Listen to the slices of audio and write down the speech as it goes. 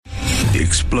The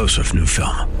explosive new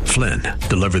film, Flynn,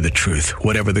 deliver the truth,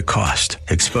 whatever the cost,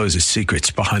 exposes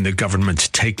secrets behind the government's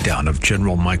takedown of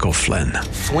General Michael Flynn.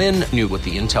 Flynn knew what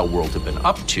the intel world had been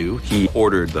up to. He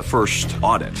ordered the first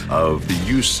audit of the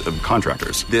use of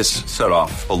contractors. This set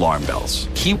off alarm bells.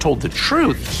 He told the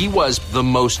truth. He was the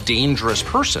most dangerous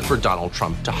person for Donald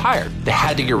Trump to hire. They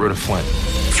had to get rid of Flynn.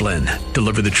 Flynn,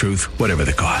 deliver the truth, whatever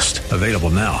the cost. Available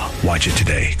now. Watch it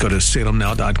today. Go to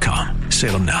salemnow.com.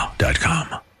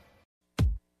 salemnow.com.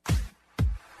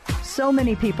 So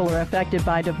many people are affected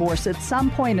by divorce at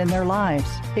some point in their lives.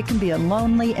 It can be a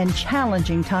lonely and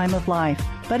challenging time of life,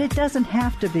 but it doesn't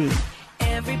have to be.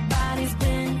 Everybody's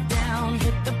been down,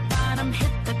 hit the bottom, hit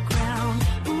the ground.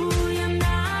 Ooh, you're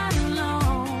not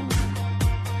alone.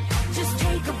 Just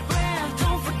take a breath,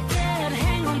 don't forget,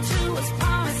 hang on to his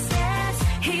promises.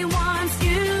 He wants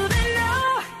you to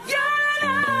know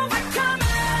you're overcoming.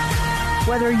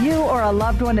 Whether you or a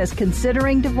loved one is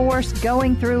considering divorce,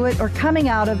 going through it, or coming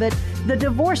out of it, the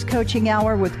Divorce Coaching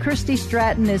Hour with Christy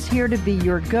Stratton is here to be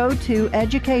your go-to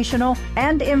educational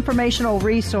and informational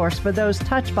resource for those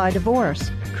touched by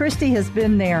divorce. Christy has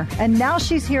been there, and now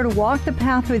she's here to walk the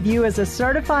path with you as a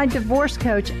certified divorce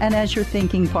coach and as your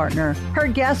thinking partner. Her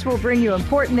guests will bring you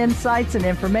important insights and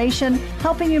information,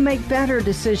 helping you make better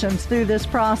decisions through this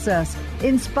process,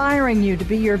 inspiring you to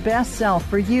be your best self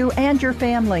for you and your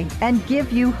family, and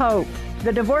give you hope.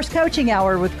 The Divorce Coaching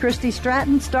Hour with Christy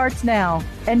Stratton starts now.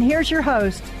 And here's your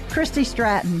host, Christy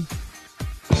Stratton.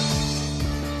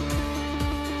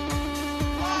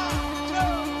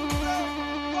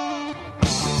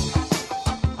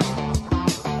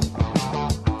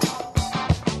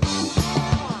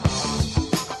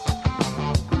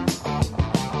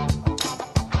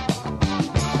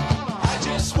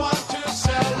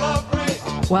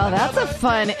 Well, that's a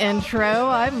fun intro.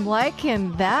 I'm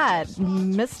liking that.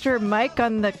 Mr. Mike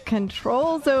on the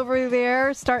controls over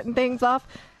there, starting things off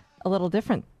a little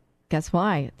different. Guess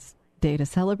why? It's day to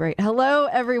celebrate. Hello,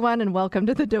 everyone, and welcome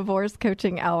to the Divorce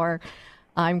Coaching Hour.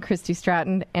 I'm Christy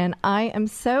Stratton, and I am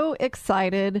so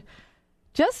excited,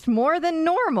 just more than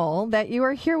normal, that you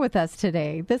are here with us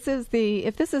today.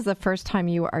 If this is the first time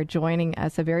you are joining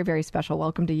us, a very, very special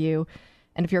welcome to you.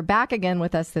 And if you're back again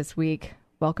with us this week,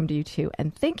 welcome to you too,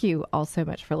 and thank you all so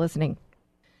much for listening.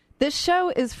 This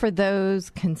show is for those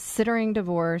considering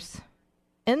divorce,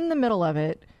 in the middle of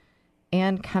it,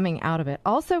 and coming out of it.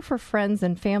 Also for friends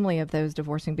and family of those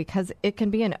divorcing, because it can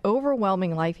be an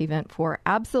overwhelming life event for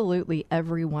absolutely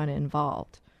everyone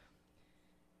involved.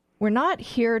 We're not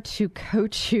here to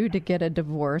coach you to get a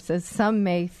divorce, as some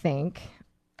may think,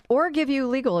 or give you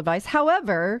legal advice.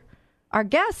 However, our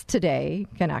guest today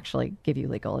can actually give you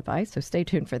legal advice, so stay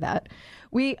tuned for that.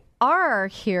 We are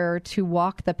here to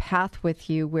walk the path with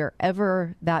you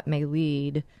wherever that may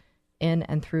lead in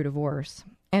and through divorce.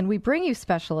 And we bring you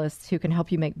specialists who can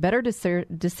help you make better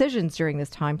decisions during this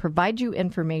time, provide you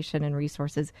information and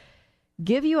resources,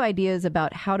 give you ideas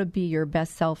about how to be your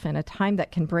best self in a time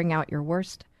that can bring out your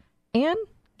worst, and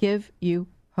give you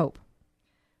hope.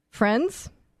 Friends,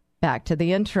 back to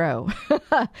the intro.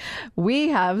 We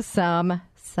have some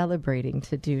celebrating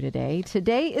to do today.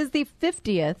 Today is the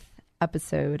 50th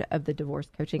episode of the Divorce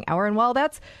Coaching Hour. And while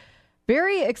that's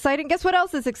very exciting, guess what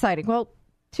else is exciting? Well,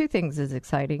 two things are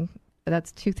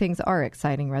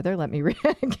exciting. Let me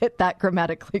get that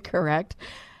grammatically correct.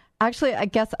 Actually, I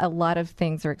guess a lot of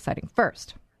things are exciting.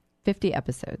 First, 50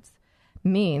 episodes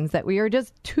means that we are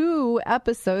just 2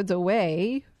 episodes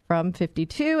away from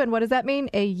 52. And what does that mean?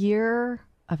 A year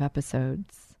of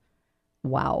episodes.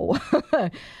 Wow.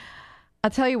 I'll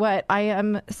tell you what, I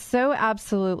am so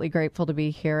absolutely grateful to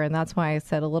be here. And that's why I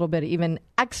said a little bit even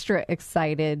extra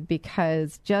excited,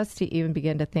 because just to even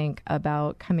begin to think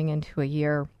about coming into a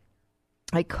year,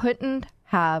 I couldn't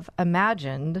have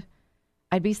imagined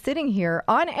I'd be sitting here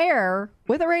on air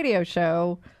with a radio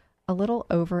show a little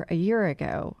over a year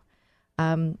ago.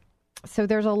 So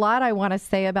there's a lot I want to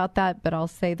say about that, but I'll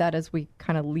say that as we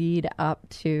kind of lead up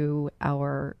to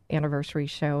our anniversary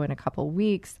show in a couple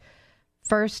weeks.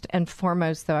 First and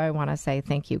foremost, though, I want to say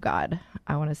thank you, God.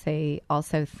 I want to say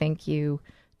also thank you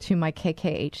to my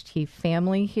KKHT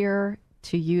family here,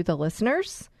 to you, the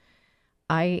listeners.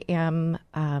 I am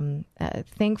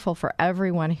thankful for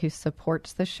everyone who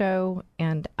supports the show,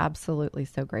 and absolutely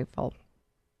so grateful.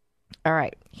 All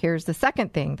right, here's the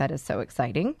second thing that is so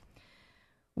exciting.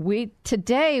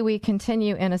 Today we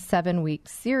continue in a 7-week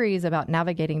series about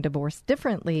navigating divorce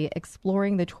differently,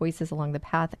 exploring the choices along the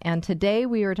path. And today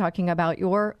we are talking about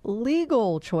your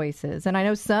legal choices. And I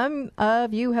know some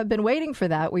of you have been waiting for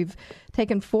that. We've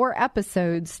taken 4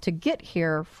 episodes to get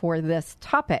here for this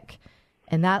topic.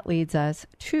 And that leads us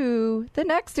to the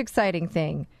next exciting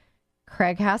thing.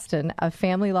 Craig Haston, a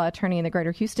family law attorney in the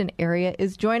greater Houston area,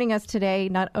 is joining us today.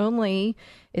 Not only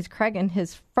is Craig and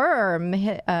his firm,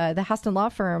 the Haston Law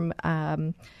Firm,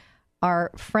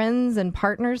 are friends and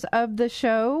partners of the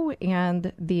show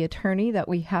and the attorney that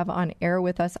we have on air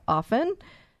with us often.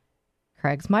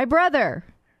 Craig's my brother.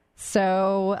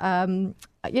 So,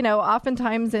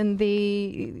 oftentimes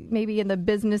maybe in the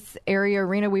business area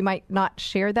arena, we might not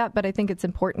share that, but I think it's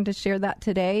important to share that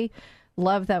today.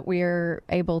 Love that we're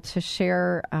able to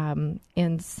share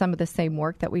in some of the same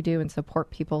work that we do and support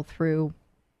people through,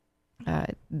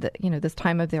 this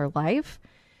time of their life.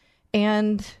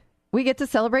 And we get to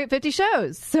celebrate 50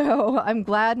 shows. So I'm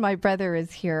glad my brother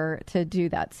is here to do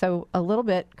that. So a little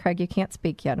bit, Craig, you can't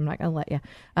speak yet. I'm not going to let you.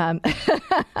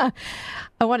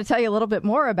 I want to tell you a little bit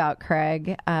more about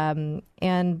Craig.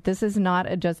 And this is not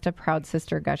just a proud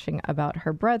sister gushing about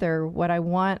her brother. What I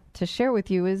want to share with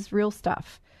you is real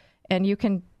stuff. And you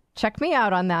can check me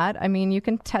out on that. I mean, you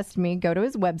can test me. Go to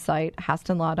his website,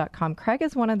 hastonlaw.com. Craig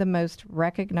is one of the most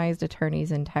recognized attorneys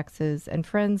in Texas. And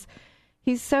friends,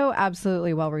 he's so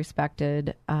absolutely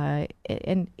well-respected,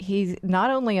 and he's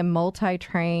not only a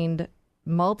multi-trained,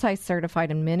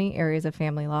 multi-certified in many areas of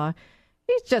family law,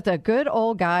 he's just a good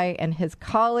old guy, and his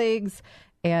colleagues,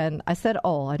 and I said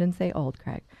old, I didn't say old,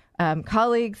 Craig,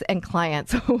 colleagues and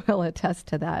clients will attest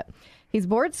to that. He's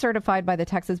board certified by the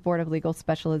Texas Board of Legal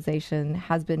Specialization,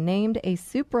 has been named a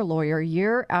super lawyer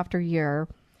year after year,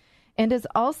 and is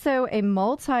also a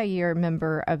multi-year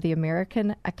member of the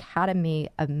American Academy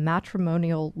of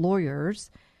Matrimonial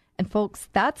Lawyers. And folks,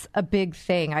 that's a big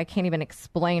thing. I can't even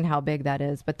explain how big that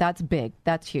is, but that's big.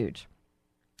 That's huge.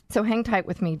 So hang tight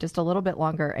with me just a little bit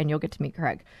longer and you'll get to meet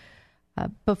Craig.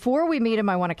 Before we meet him,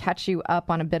 I want to catch you up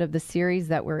on a bit of the series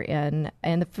that we're in.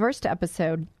 In the first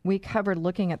episode, we covered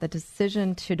looking at the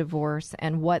decision to divorce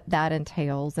and what that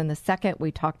entails. In the second,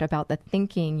 we talked about the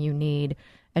thinking you need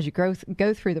as you go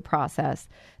through the process.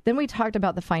 Then we talked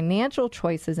about the financial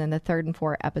choices in the third and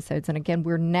fourth episodes. And again,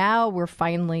 we're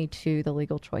finally to the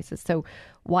legal choices. So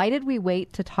why did we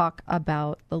wait to talk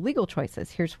about the legal choices?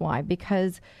 Here's why.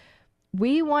 Because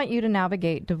we want you to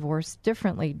navigate divorce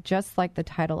differently, just like the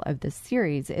title of this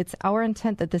series. It's our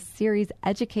intent that this series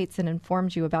educates and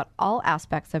informs you about all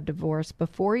aspects of divorce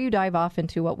before you dive off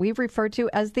into what we've referred to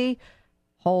as the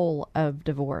hole of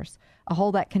divorce. A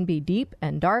hole that can be deep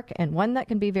and dark, and one that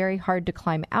can be very hard to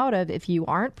climb out of if you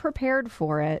aren't prepared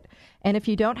for it, and if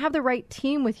you don't have the right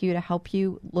team with you to help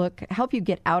you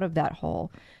get out of that hole.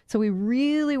 So we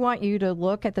really want you to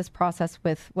look at this process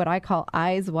with what I call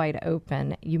eyes wide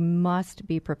open. You must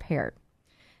be prepared.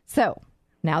 So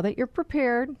now that you're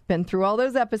prepared, been through all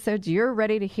those episodes, you're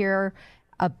ready to hear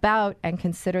about and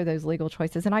consider those legal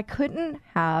choices. And I couldn't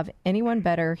have anyone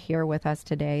better here with us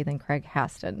today than Craig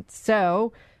Haston.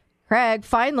 So, Craig,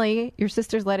 finally, your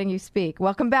sister's letting you speak.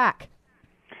 Welcome back.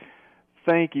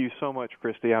 Thank you so much,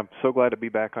 Christy. I'm so glad to be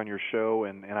back on your show,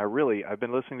 and I've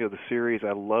been listening to the series.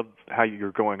 I love how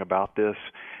you're going about this,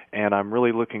 and I'm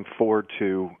really looking forward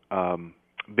to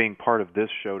being part of this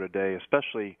show today,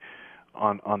 especially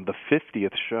on the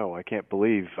 50th show. I can't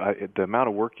believe the amount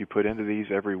of work you put into these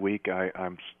every week.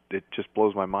 It just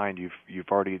blows my mind. You've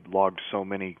already logged so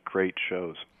many great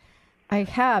shows. I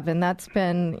have, and that's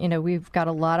been, we've got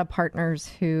a lot of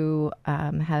partners who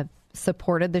have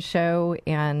supported the show,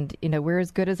 and, we're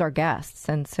as good as our guests.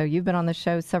 And so you've been on the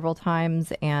show several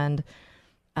times, and,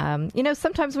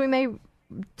 sometimes we may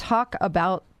talk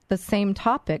about the same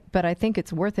topic, but I think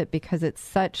it's worth it because it's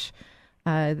such,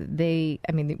 we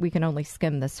can only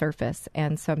skim the surface.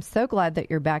 And so I'm so glad that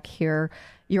you're back here.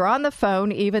 You're on the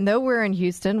phone, even though we're in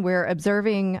Houston. We're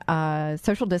observing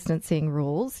social distancing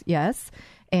rules, yes.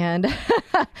 And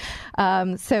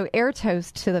so air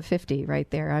toast to the 50 right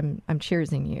there. I'm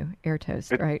cheersing you. Air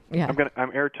toast, right? Yeah.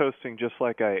 I'm air toasting just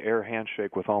like I air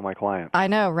handshake with all my clients. I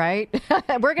know, right?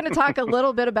 We're going to talk a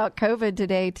little bit about COVID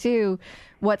today too.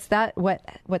 What's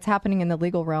happening in the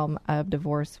legal realm of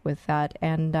divorce with that?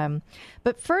 And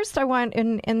but first, I want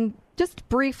in just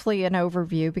briefly an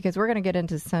overview, because we're going to get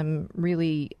into some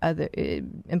really other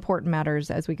important matters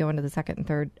as we go into the second and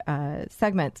third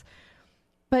segments.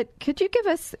 But could you give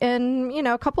us, in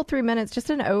a couple, 3 minutes, just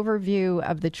an overview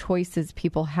of the choices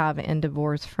people have in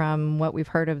divorce, from what we've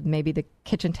heard of maybe the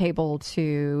kitchen table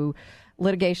to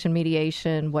litigation,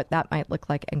 mediation, what that might look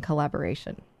like, and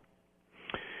collaboration?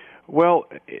 Well,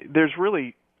 there's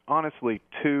really, honestly,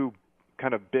 two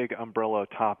kind of big umbrella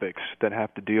topics that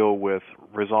have to deal with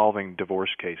resolving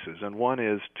divorce cases. And one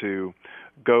is to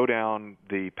go down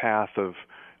the path of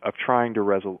trying to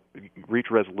reach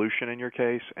resolution in your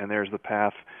case, and there's the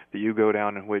path that you go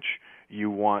down in which you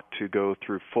want to go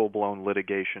through full-blown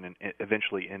litigation and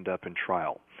eventually end up in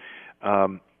trial.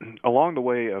 along the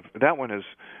way of that one is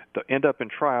the end up in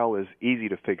trial is easy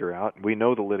to figure out. We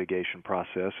know the litigation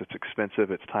process. It's expensive.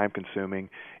 It's time-consuming.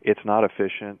 It's not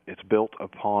efficient. It's built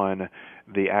upon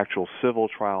the actual civil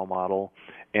trial model,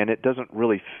 and it doesn't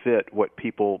really fit what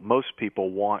most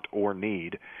people want or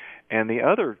need. And the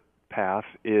other path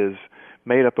is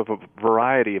made up of a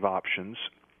variety of options,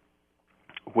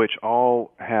 which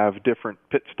all have different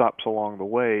pit stops along the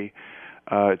way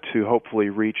to hopefully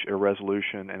reach a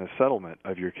resolution and a settlement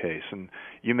of your case. And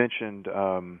you mentioned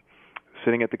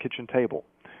sitting at the kitchen table.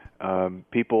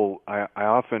 I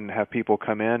often have people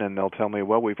come in and they'll tell me,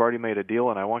 well, we've already made a deal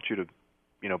and I want you to,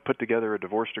 put together a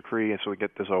divorce decree and so we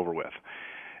get this over with.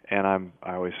 And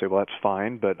I always say, well, that's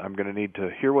fine, but I'm going to need to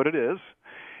hear what it is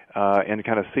and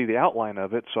kind of see the outline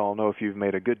of it so I'll know if you've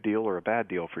made a good deal or a bad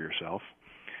deal for yourself.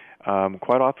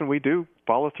 Quite often we do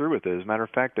follow through with it. As a matter of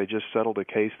fact, I just settled a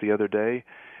case the other day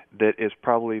that is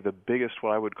probably the biggest,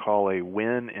 what I would call a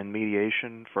win in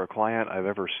mediation for a client I've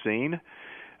ever seen.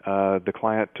 The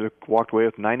client walked away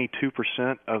with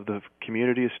 92% of the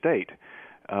community estate.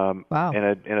 Wow. In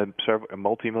a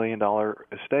multi-million-dollar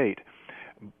estate.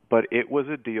 But it was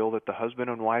a deal that the husband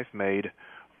and wife made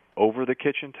over the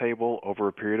kitchen table over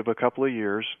a period of a couple of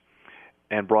years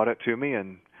and brought it to me.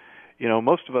 And,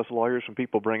 most of us lawyers, when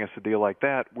people bring us a deal like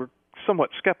that, we're somewhat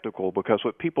skeptical because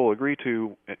what people agree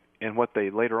to and what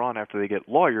they later on, after they get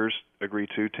lawyers, agree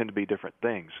to tend to be different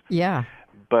things. Yeah.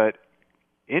 But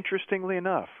interestingly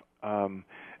enough,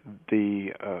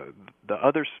 the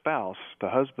other spouse, the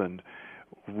husband,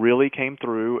 really came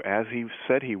through as he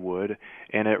said he would,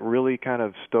 and it really kind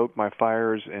of stoked my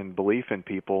fires and belief in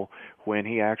people when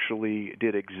he actually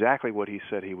did exactly what he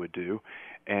said he would do,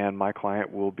 and my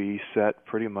client will be set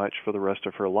pretty much for the rest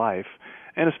of her life,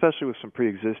 and especially with some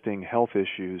pre-existing health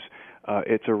issues,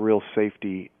 it's a real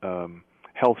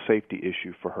health safety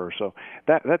issue for her. So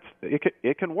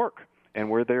it can work, and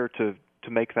we're there to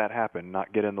make that happen,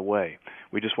 not get in the way.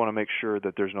 We just want to make sure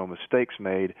that there's no mistakes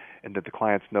made and that the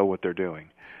clients know what they're doing.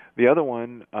 The other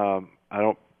one,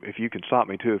 if you can stop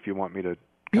me too, if you want me to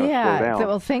kind of slow down.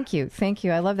 Well, thank you.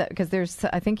 I love that because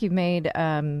I think you've made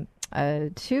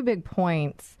two big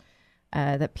points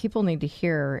that people need to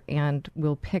hear, and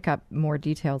we'll pick up more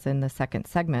details in the second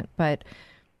segment, but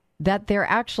that there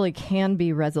actually can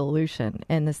be resolution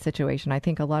in this situation. I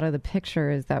think a lot of the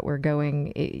pictures that we're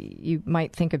going, you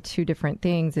might think of two different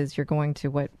things as you're going to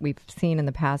what we've seen in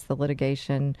the past, the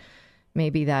litigation,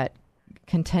 maybe that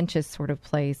contentious sort of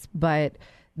place, but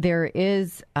there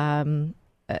is a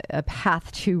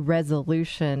path to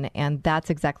resolution, and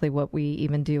that's exactly what we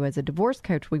even do as a divorce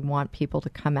coach. We want people to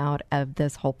come out of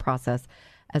this whole process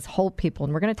as whole people.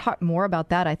 And we're going to talk more about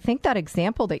that. I think that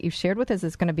example that you shared with us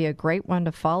is going to be a great one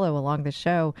to follow along the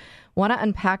show. Want to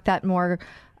unpack that more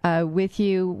with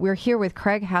you. We're here with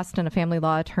Craig Haston, a family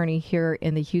law attorney here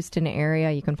in the Houston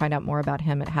area. You can find out more about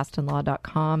him at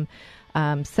hastonlaw.com.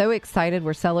 So excited.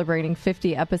 We're celebrating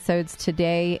 50 episodes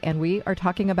today, and we are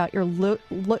talking about your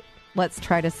let's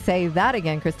try to say that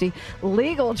again, Christy,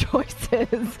 legal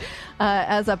choices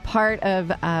as a part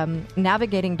of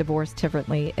navigating divorce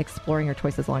differently, exploring your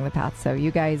choices along the path. So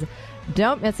you guys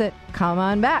don't miss it. Come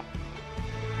on back.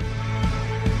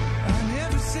 I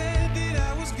never said that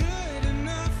I was good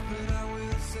enough, but I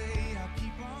will say I'll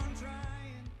keep on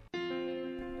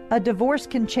trying. A divorce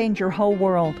can change your whole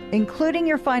world, including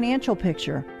your financial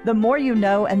picture. The more you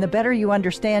know and the better you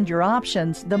understand your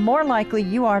options, the more likely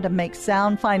you are to make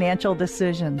sound financial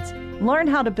decisions. Learn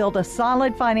how to build a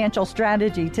solid financial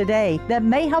strategy today that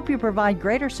may help you provide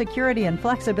greater security and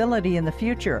flexibility in the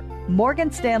future.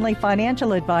 Morgan Stanley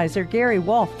financial advisor Gary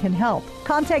Wolf can help.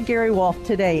 Contact Gary Wolf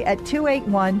today at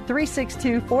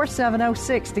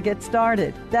 281-362-4706 to get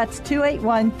started. That's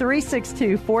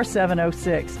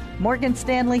 281-362-4706. Morgan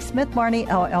Stanley Smith Barney,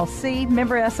 LLC,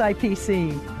 member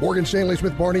SIPC. Morgan Stanley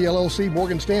Smith Barney, LLC,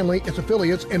 Morgan Stanley, its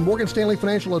affiliates, and Morgan Stanley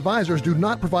Financial Advisors do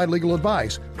not provide legal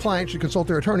advice. Clients should consult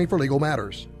their attorney for legal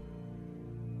matters.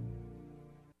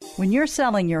 When you're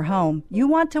selling your home, you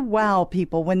want to wow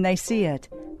people when they see it.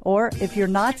 Or if you're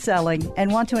not selling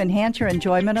and want to enhance your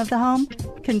enjoyment of the home,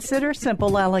 consider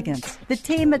Simple Elegance. The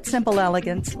team at Simple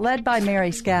Elegance, led by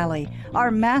Mary Scally,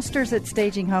 are masters at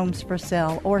staging homes for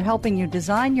sale or helping you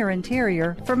design your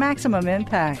interior for maximum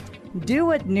impact. Do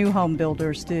what new home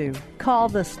builders do. Call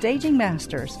the Staging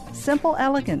Masters, Simple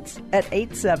Elegance, at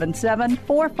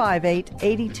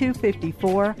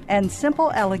 877-458-8254 and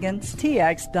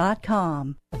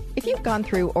SimpleEleganceTX.com. If you've gone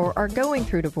through or are going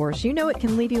through divorce, you know it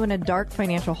can leave you in a dark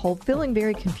financial hole, feeling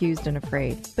very confused and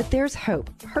afraid. But there's hope.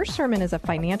 Hirsch Sherman is a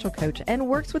financial coach and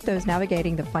works with those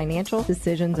navigating the financial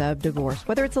decisions of divorce.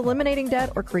 Whether it's eliminating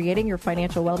debt or creating your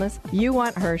financial wellness, you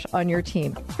want Hirsch on your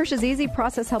team. Hirsch's easy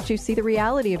process helps you see the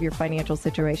reality of your financial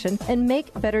situation and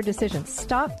make better decisions.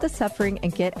 Stop the suffering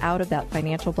and get out of that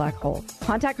financial black hole.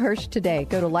 Contact Hirsch today.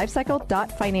 Go to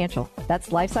lifecycle.financial. That's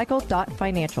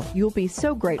lifecycle.financial. You'll be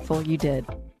so grateful you did.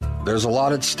 There's a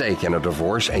lot at stake in a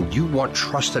divorce, and you want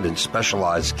trusted and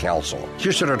specialized counsel.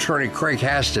 Houston attorney Craig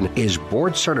Haston is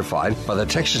board certified by the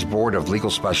Texas Board of Legal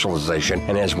Specialization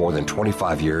and has more than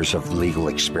 25 years of legal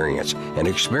experience. And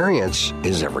experience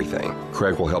is everything.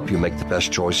 Craig will help you make the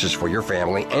best choices for your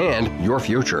family and your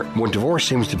future. When divorce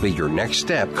seems to be your next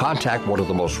step, contact one of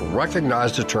the most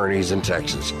recognized attorneys in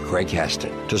Texas, Craig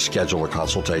Haston. To schedule a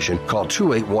consultation, call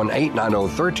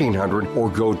 281-890-1300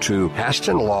 or go to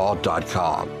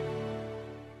hastonlaw.com.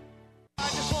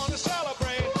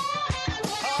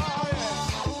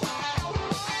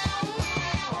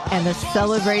 And the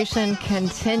celebration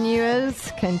continues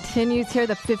here,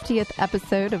 the 50th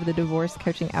episode of the Divorce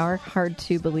Coaching Hour. Hard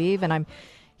to believe. And I'm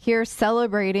here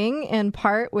celebrating in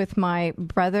part with my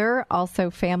brother, also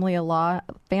family law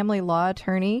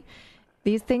attorney.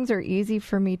 These things are easy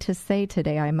for me to say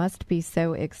today. I must be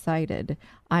so excited.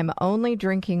 I'm only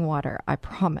drinking water, I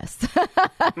promise. Craig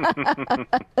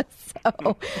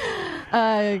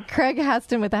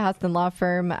Haston with the Haston Law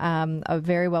Firm, a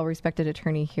very well-respected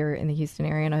attorney here in the Houston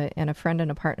area and a friend and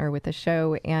a partner with the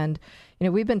show. And, you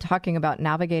know, we've been talking about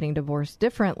navigating divorce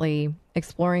differently,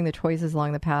 exploring the choices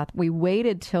along the path. We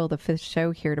waited till the fifth show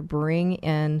here to bring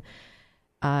in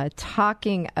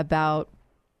talking about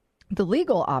the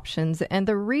legal options. And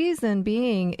the reason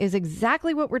being is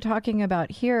exactly what we're talking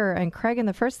about here. And Craig, in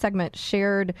the first segment,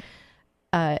 shared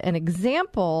an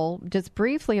example just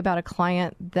briefly about a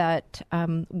client that a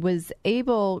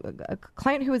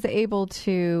client who was able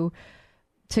to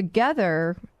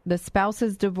together, the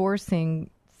spouses divorcing,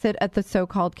 sit at the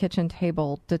so-called kitchen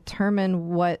table,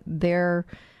 determine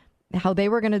how they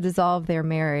were going to dissolve their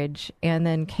marriage, and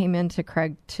then came into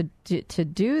Craig to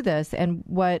do this. And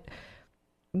what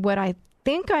I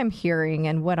think I'm hearing,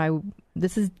 and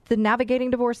this is the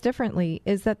navigating divorce differently,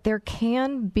 is that there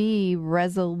can be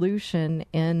resolution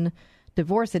in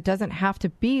divorce. It doesn't have to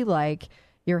be like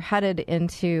you're headed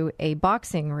into a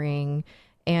boxing ring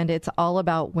and it's all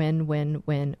about win, win,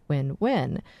 win, win,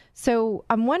 win. So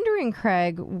I'm wondering,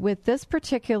 Craig, with this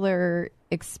particular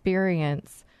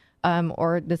experience,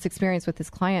 or this experience with this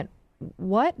client,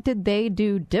 what did they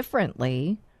do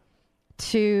differently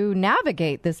to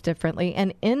navigate this differently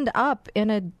and end up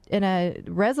in a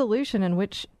resolution in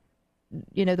which,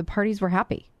 you know, the parties were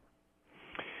happy?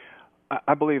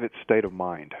 I believe it's state of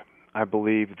mind. I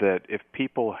believe that if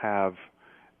people have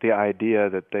the idea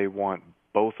that they want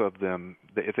both of them,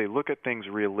 if they look at things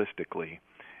realistically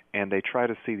and they try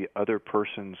to see the other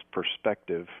person's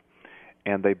perspective,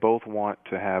 and they both want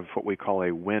to have what we call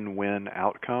a win-win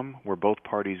outcome where both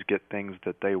parties get things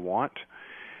that they want,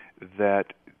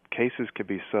 that cases can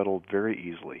be settled very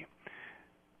easily.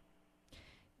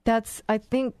 I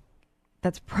think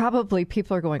that's probably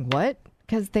people are going, what?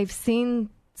 Because they've seen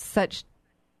such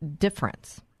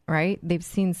difference, right? They've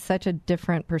seen such a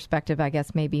different perspective, I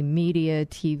guess, maybe media,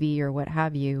 TV, or what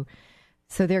have you.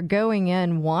 So they're going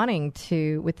in wanting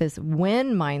to, with this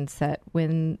win mindset,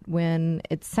 when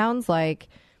it sounds like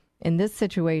in this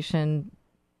situation,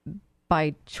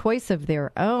 by choice of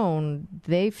their own,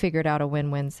 they figured out a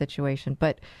win-win situation.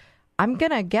 But I'm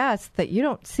going to guess that you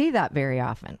don't see that very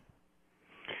often.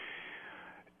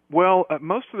 Well,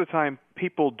 most of the time,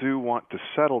 people do want to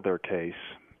settle their case,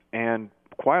 and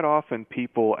quite often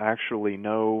people actually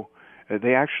know,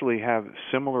 they actually have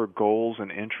similar goals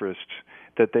and interests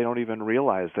that they don't even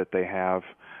realize that they have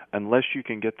unless you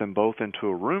can get them both into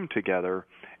a room together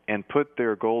and put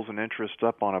their goals and interests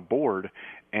up on a board,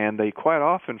 and they quite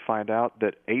often find out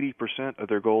that 80% of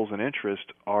their goals and interests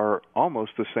are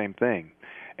almost the same thing.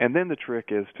 And then the trick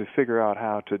is to figure out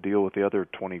how to deal with the other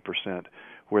 20%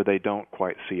 where they don't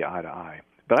quite see eye to eye.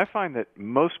 But I find that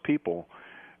most people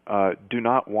do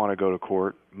not want to go to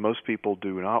court. Most people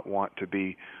do not want to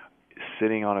be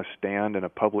sitting on a stand in a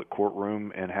public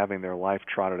courtroom and having their life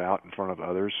trotted out in front of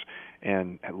others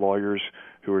and lawyers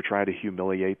who are trying to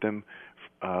humiliate them.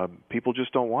 People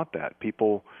just don't want that.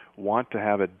 People want to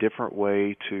have a different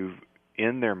way to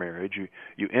end their marriage.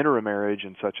 You enter a marriage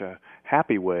in such a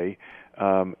happy way,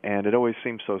 and it always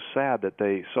seems so sad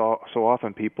that so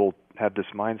often people have this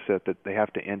mindset that they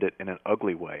have to end it in an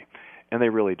ugly way, and they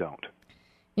really don't.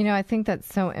 You know, I think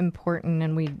that's so important,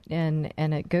 and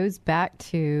it goes back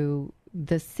to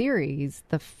the series.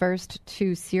 The first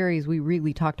two series, we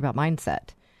really talked about mindset.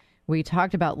 We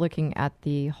talked about looking at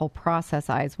the whole process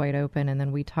eyes wide open, and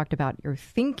then we talked about your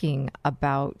thinking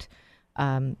about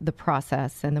the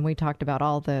process, and then we talked about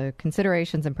all the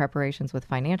considerations and preparations with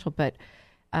financial. But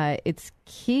it's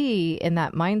key in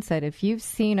that mindset. If you've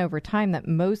seen over time that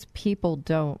most people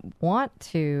don't want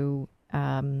to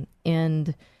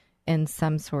end in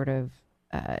some sort of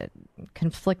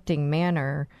conflicting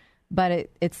manner, but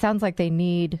it sounds like they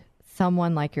need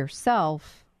someone like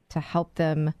yourself to help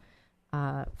them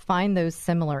find those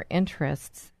similar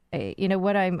interests. You know,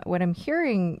 what I'm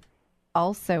hearing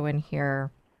also in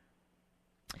here,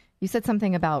 you said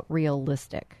something about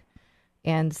realistic.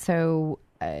 And so,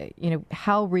 you know,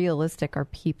 how realistic are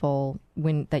people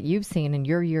that you've seen in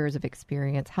your years of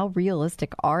experience? How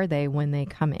realistic are they when they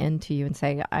come into you and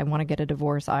say, I want to get a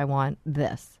divorce, I want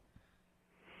this?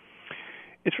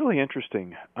 It's really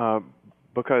interesting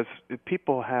because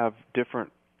people have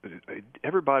different,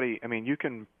 everybody, I mean, you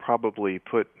can probably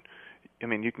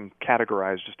you can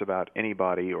categorize just about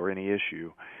anybody or any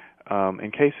issue.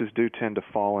 And cases do tend to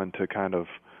fall into kind of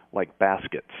like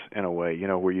baskets in a way, you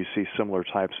know, where you see similar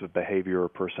types of behavior or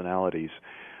personalities.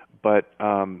 But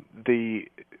the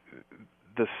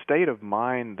state of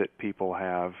mind that people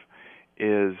have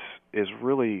is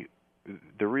really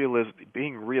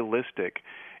being realistic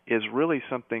is really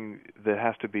something that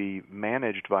has to be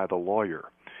managed by the lawyer.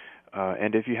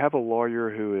 And if you have a lawyer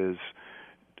who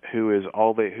his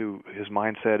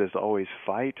mindset is always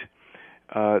fight,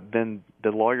 then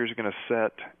the lawyer's going to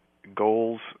set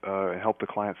goals and help the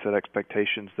client set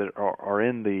expectations that are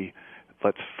in the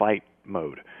let's fight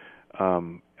mode.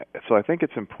 So I think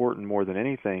it's important more than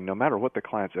anything, no matter what the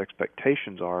client's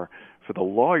expectations are, for the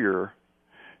lawyer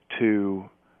to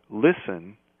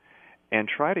listen and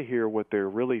try to hear what they're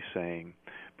really saying,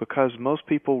 because most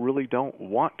people really don't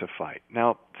want to fight.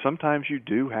 Now, sometimes you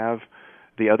do have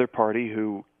the other party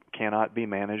who cannot be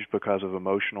managed because of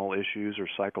emotional issues or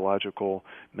psychological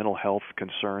mental health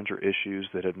concerns or issues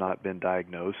that have not been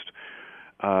diagnosed,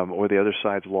 or the other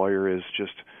side's lawyer is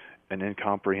just an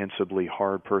incomprehensibly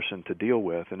hard person to deal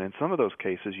with. And in some of those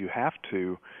cases, you have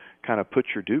to kind of put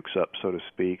your dukes up, so to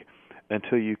speak,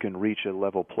 until you can reach a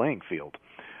level playing field.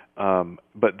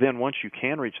 But then once you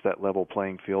can reach that level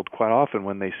playing field, quite often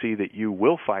when they see that you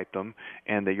will fight them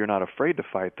and that you're not afraid to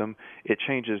fight them, it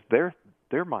changes their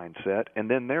mindset, and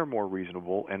then they're more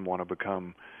reasonable and want to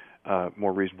become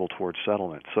more reasonable towards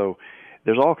settlement. So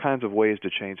there's all kinds of ways to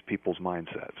change people's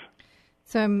mindsets.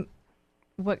 So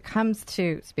what comes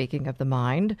to, speaking of the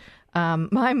mind,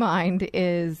 my mind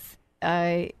is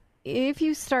if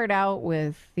you start out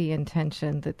with the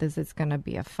intention that this is going to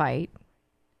be a fight,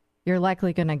 you're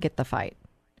likely going to get the fight,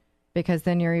 because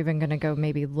then you're even going to go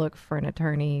maybe look for an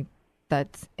attorney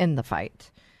that's in the fight.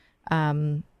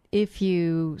 If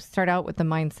you start out with the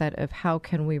mindset of how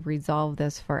can we resolve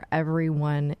this for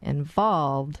everyone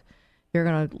involved, you're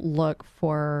going to look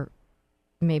for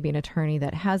maybe an attorney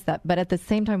that has that. But at the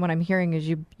same time, what I'm hearing is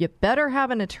you better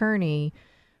have an attorney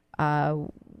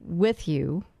with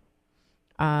you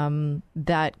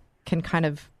that can kind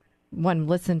of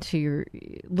listen to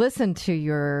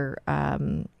your I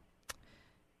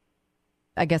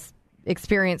guess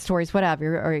experience stories,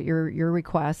 whatever, or your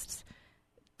requests,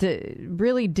 to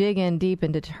really dig in deep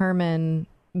and determine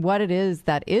what it is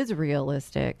that is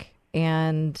realistic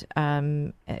and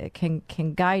can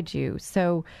guide you.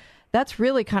 So that's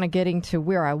really kind of getting to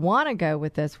where I want to go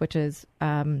with this, which is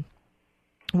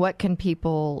what can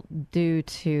people do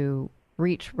to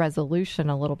reach resolution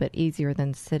a little bit easier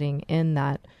than sitting in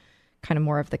that kind of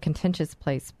more of the contentious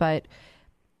place. But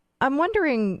I'm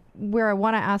wondering, where I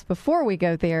want to ask before we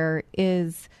go there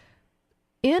is,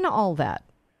 in all that,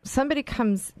 somebody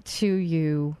comes to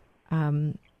you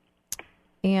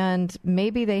and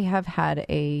maybe they have had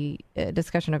a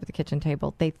discussion over the kitchen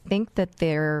table. They think that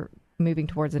they're moving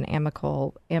towards an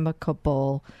amicable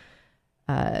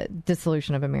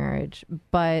dissolution of a marriage,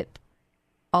 but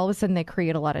all of a sudden they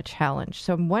create a lot of challenge.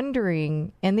 So I'm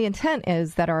wondering, and the intent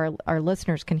is that our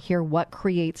listeners can hear what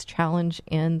creates challenge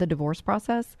in the divorce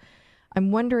process.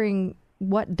 I'm wondering,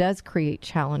 what does create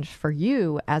challenge for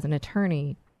you as an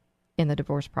attorney in the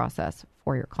divorce process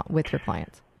with your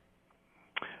clients?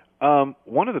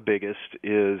 One of the biggest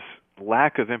is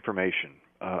lack of information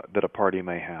that a party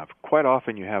may have. Quite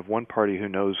often you have one party who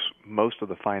knows most of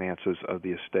the finances of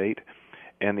the estate,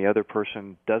 and the other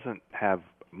person doesn't have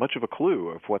much of a clue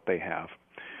of what they have.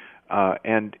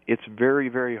 And it's very,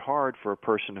 very hard for a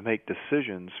person to make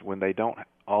decisions when they don't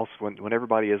when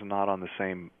everybody is not on the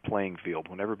same playing field,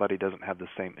 when everybody doesn't have the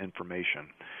same information.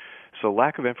 So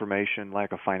lack of information,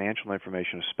 lack of financial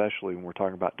information, especially when we're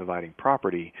talking about dividing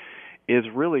property, is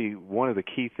really one of the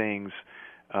key things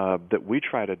that we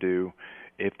try to do.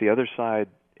 If the other side,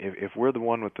 if we're the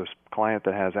one with the client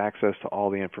that has access to all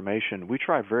the information, we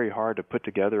try very hard to put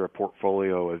together a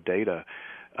portfolio of data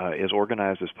as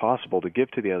organized as possible to give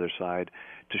to the other side,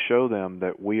 to show them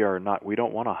that we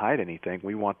don't want to hide anything.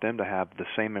 We want them to have the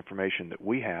same information that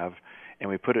we have, and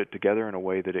we put it together in a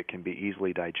way that it can be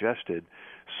easily digested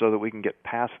so that we can get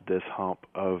past this hump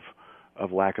of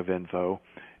lack of info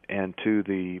and to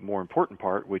the more important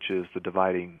part, which is the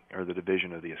dividing or the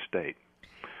division of the estate.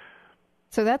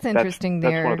 So that's interesting.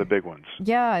 That's one of the big ones.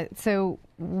 Yeah. So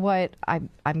what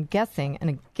I'm guessing, and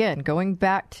again, going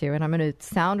back to, and I'm going to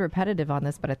sound repetitive on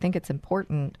this, but I think it's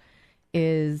important,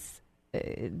 is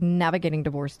navigating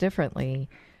divorce differently.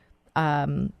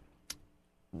 I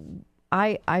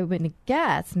would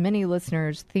guess many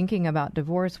listeners thinking about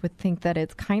divorce would think that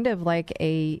it's kind of like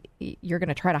you're going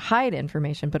to try to hide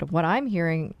information. But what I'm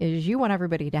hearing is you want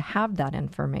everybody to have that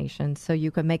information so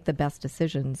you can make the best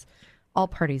decisions, all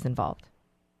parties involved.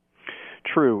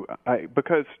 True,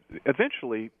 because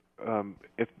eventually,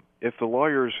 if the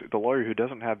lawyer who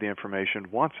doesn't have the information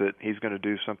wants it, he's going to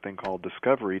do something called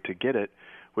discovery to get it,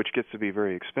 which gets to be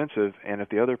very expensive. And if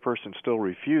the other person still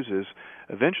refuses,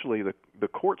 eventually the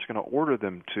court's going to order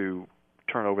them to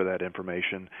turn over that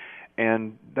information,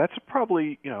 and that's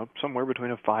probably somewhere between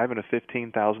a $5,000 and a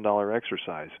 $15,000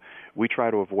 exercise. We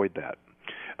try to avoid that.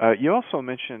 You also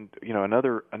mentioned,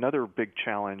 another big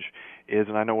challenge is,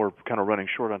 and I know we're kind of running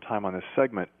short on time on this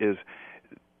segment, is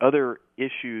other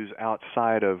issues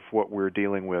outside of what we're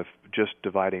dealing with, just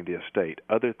dividing the estate.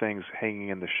 Other things hanging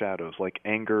in the shadows, like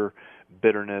anger,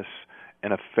 bitterness,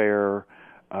 an affair,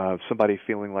 somebody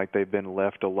feeling like they've been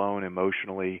left alone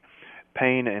emotionally.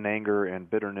 Pain and anger and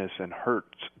bitterness and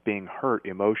being hurt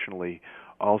emotionally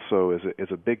also is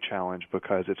a big challenge,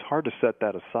 because it's hard to set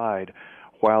that aside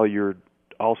while you're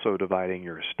also dividing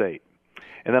your estate.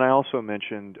 And then I also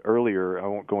mentioned earlier, I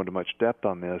won't go into much depth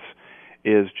on this,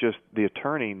 is just the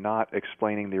attorney not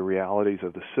explaining the realities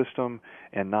of the system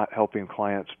and not helping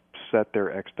clients set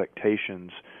their expectations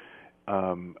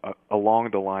along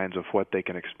the lines of what they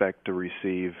can expect to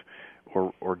receive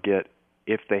or get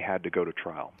if they had to go to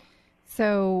trial.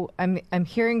 So I'm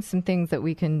hearing some things that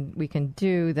we can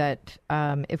do that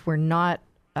if we're not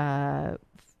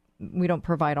we don't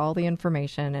provide all the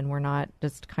information and we're not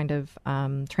just kind of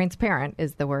transparent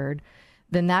is the word,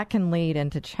 then that can lead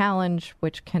into challenge,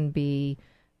 which can be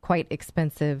quite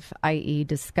expensive, i.e.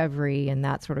 discovery and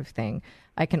that sort of thing.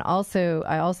 I also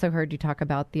heard you talk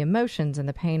about the emotions and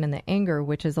the pain and the anger,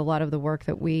 which is a lot of the work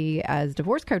that we as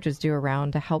divorce coaches do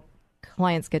around to help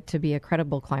clients get to be a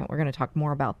credible client. We're going to talk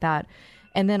more about that.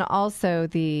 And then also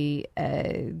the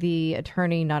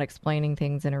attorney not explaining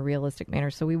things in a realistic manner.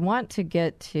 So we want to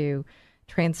get to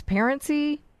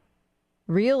transparency,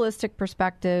 realistic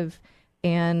perspective,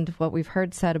 and what we've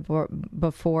heard said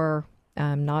before,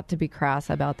 not to be crass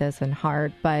about this and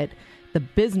hard, but the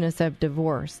business of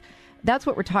divorce. That's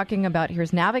what we're talking about here,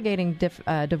 is navigating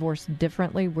divorce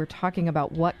differently. We're talking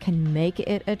about what can make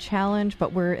it a challenge,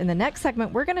 but in the next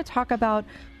segment, we're going to talk about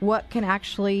what can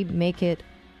actually make it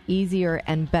easier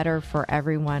and better for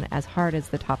everyone, as hard as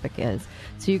the topic is.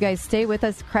 So you guys stay with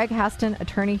us. Craig Haston,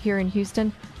 attorney here in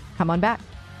Houston. Come on back.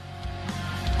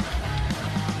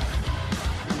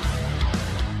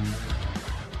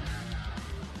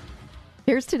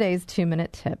 Here's today's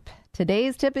 2-minute tip.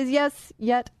 Today's tip is,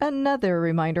 yet another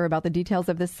reminder about the details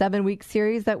of this 7-week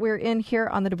series that we're in here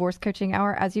on the Divorce Coaching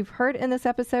Hour. As you've heard in this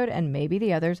episode, and maybe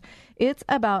the others, it's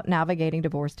about navigating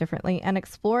divorce differently and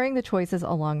exploring the choices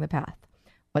along the path.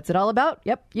 What's it all about?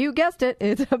 Yep, you guessed it.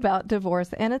 It's about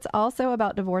divorce, and it's also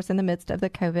about divorce in the midst of the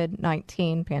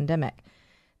COVID-19 pandemic.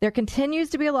 There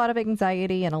continues to be a lot of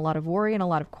anxiety and a lot of worry and a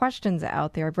lot of questions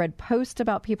out there. I've read posts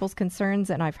about people's concerns,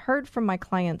 and I've heard from my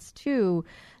clients, too,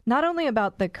 not only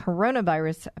about the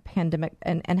coronavirus pandemic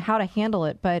and how to handle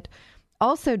it, but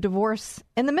also divorce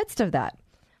in the midst of that.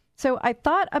 So I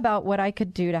thought about what I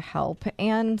could do to help.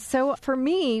 And so for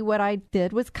me, what I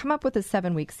did was come up with a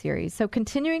 7-week series. So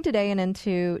continuing today and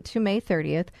into May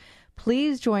 30th,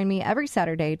 Please join me every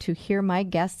Saturday to hear my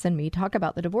guests and me talk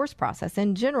about the divorce process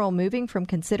in general, moving from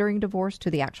considering divorce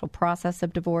to the actual process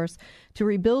of divorce to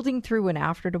rebuilding through and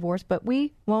after divorce. But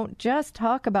we won't just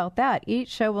talk about that. Each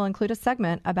show will include a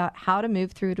segment about how to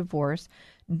move through divorce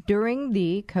during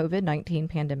the COVID-19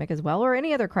 pandemic as well, or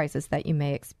any other crisis that you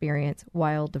may experience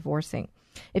while divorcing.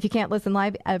 If you can't listen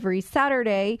live every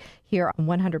Saturday here on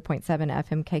 100.7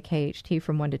 FM KKHT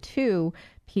from 1 to 2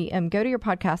 p.m., go to your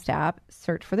podcast app,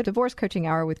 search for the Divorce Coaching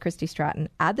Hour with Christy Stratton,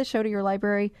 add the show to your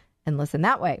library, and listen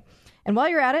that way. And while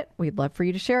you're at it, we'd love for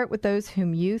you to share it with those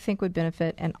whom you think would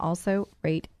benefit, and also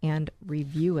rate and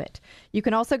review it. You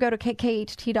can also go to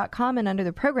kkht.com and under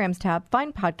the Programs tab,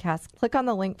 find podcasts, click on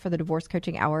the link for the Divorce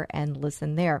Coaching Hour, and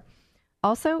listen there.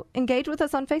 Also, engage with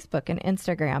us on Facebook and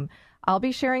Instagram. I'll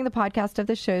be sharing the podcast of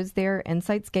the shows there,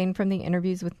 insights gained from the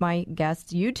interviews with my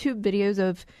guests, YouTube videos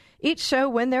of each show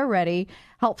when they're ready,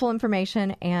 helpful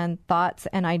information, and thoughts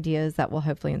and ideas that will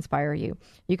hopefully inspire you.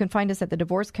 You can find us at the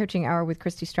Divorce Coaching Hour with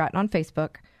Christy Stratton on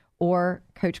Facebook or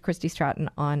Coach Christy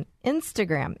Stratton on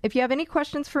Instagram. If you have any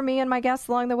questions for me and my guests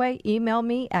along the way, email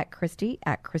me at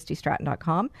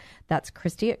Christy@ChristyStratton.com. That's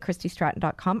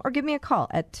Christy@ChristyStratton.com, or give me a call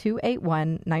at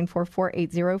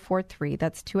 281-944-8043.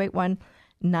 That's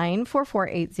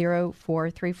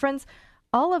 281-944-8043. Friends,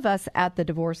 all of us at the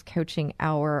Divorce Coaching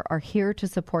Hour are here to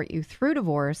support you through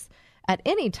divorce at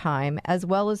any time, as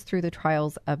well as through the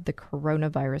trials of the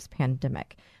coronavirus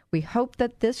pandemic. We hope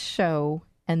that this show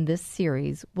and this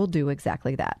series will do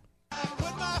exactly that.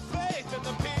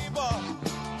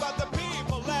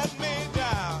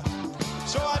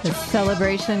 The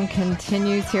celebration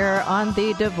continues here on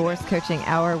the Divorce Coaching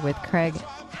Hour with Craig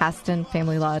Haston,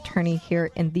 family law attorney here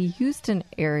in the Houston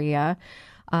area.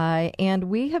 And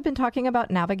we have been talking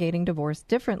about navigating divorce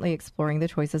differently, exploring the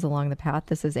choices along the path.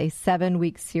 This is a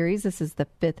 7-week series. This is the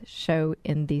 5th show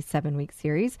in the 7-week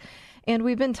series. And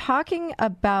we've been talking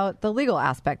about the legal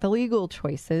aspect, the legal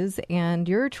choices and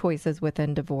your choices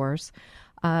within divorce.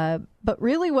 But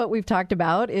really what we've talked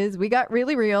about is we got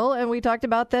really real, and we talked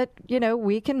about that,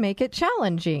 we can make it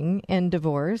challenging in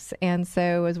divorce. And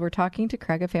so as we're talking to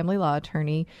Craig, a family law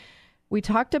attorney, we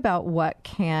talked about what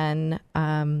can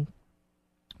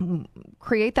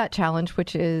create that challenge,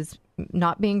 which is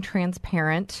not being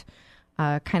transparent,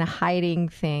 kind of hiding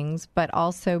things, but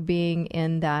also being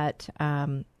in that,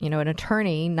 an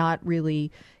attorney not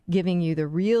really giving you the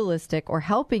realistic or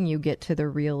helping you get to the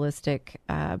realistic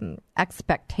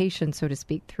expectation, so to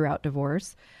speak, throughout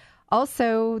divorce.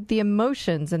 Also, the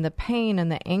emotions and the pain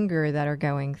and the anger that are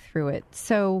going through it.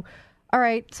 So, all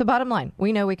right, so bottom line,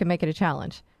 we know we can make it a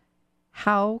challenge.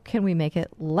 How can we make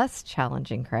it less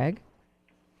challenging, Craig?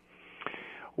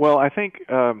 Well, I think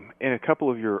in a couple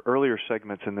of your earlier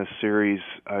segments in this series,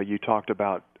 you talked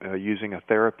about using a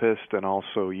therapist and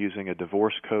also using a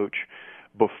divorce coach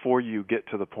before you get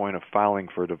to the point of filing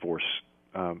for divorce.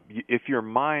 If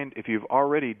you've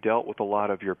already dealt with a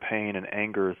lot of your pain and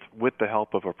anger with the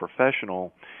help of a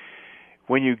professional,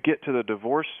 when you get to the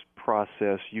divorce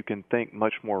process, you can think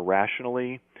much more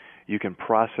rationally. You can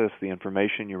process the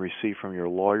information you receive from your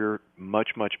lawyer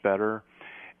much, much better,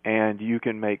 and you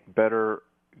can make better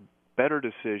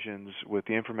decisions with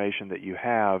the information that you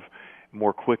have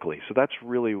more quickly. So that's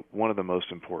really one of the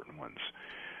most important ones.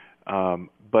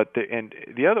 But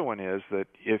the other one is that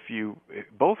if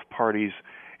both parties,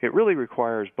 it really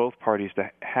requires both parties to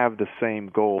have the same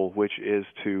goal, which is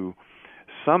to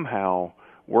somehow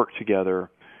work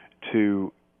together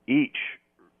to each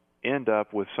end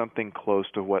up with something close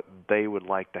to what they would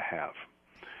like to have.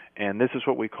 And this is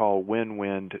what we call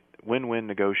win-win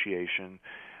negotiation.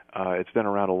 It's been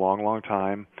around a long, long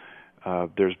time.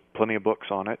 There's plenty of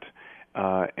books on it.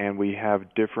 And we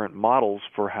have different models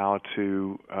for how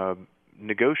to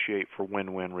negotiate for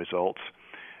win-win results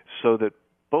so that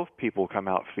both people come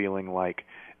out feeling like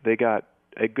they got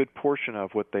a good portion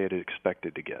of what they had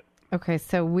expected to get. Okay,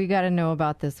 so we got to know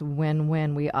about this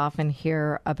win-win. We often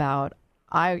hear about,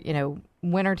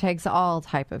 winner takes all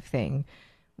type of thing.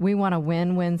 We want a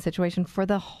win-win situation for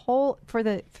the whole, for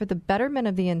the betterment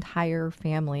of the entire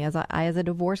family. As a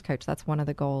divorce coach, that's one of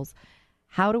the goals.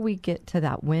 How do we get to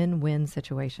that win-win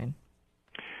situation?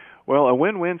 Well, a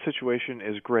win-win situation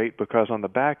is great because on the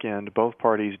back end, both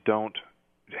parties don't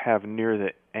have near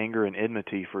the anger and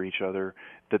enmity for each other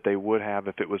that they would have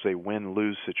if it was a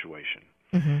win-lose situation.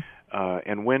 Mm-hmm.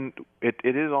 And when it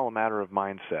is all a matter of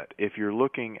mindset. If you're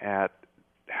looking at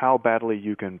how badly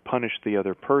you can punish the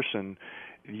other person,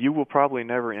 you will probably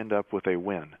never end up with a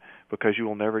win because you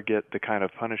will never get the kind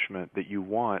of punishment that you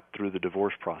want through the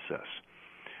divorce process.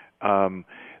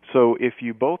 So if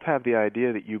you both have the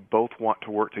idea that you both want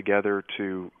to work together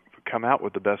to come out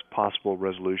with the best possible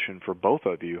resolution for both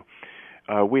of you.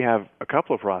 We have a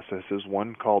couple of processes,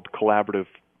 one called collaborative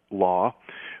law,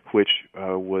 which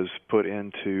was put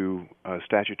into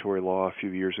statutory law a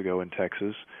few years ago in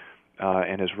Texas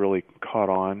and has really caught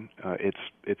on.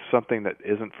 It's something that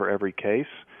isn't for every case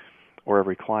or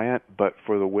every client, but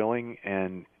for the willing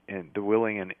and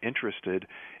interested,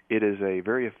 it is a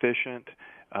very efficient,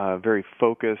 very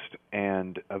focused,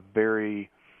 and a very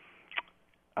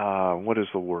what is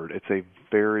the word? It's a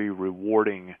very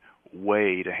rewarding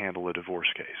way to handle a divorce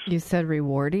case. You said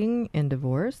rewarding in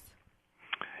divorce?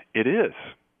 It is.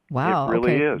 Wow. It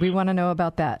really okay. is. We want to know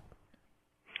about that.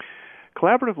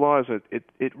 Collaborative law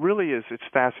it really is. It's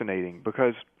fascinating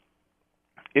because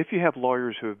if you have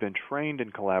lawyers who have been trained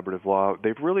in collaborative law,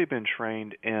 they've really been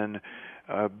trained in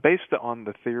based on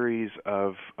the theories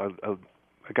of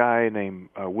a guy named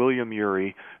William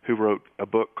Ury, who wrote a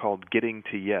book called Getting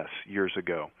to Yes years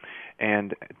ago.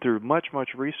 And through much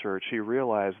research, he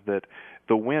realized that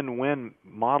the win-win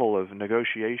model of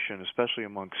negotiation, especially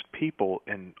amongst people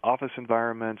in office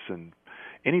environments and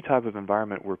any type of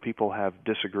environment where people have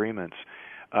disagreements,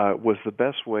 was the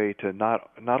best way to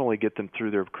not only get them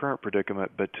through their current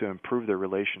predicament, but to improve their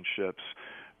relationships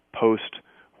post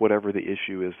whatever the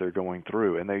issue is they're going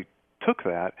through. And they took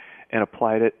that and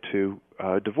applied it to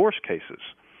divorce cases.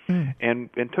 And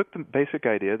took the basic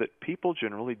idea that people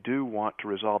generally do want to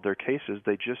resolve their cases,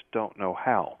 they just don't know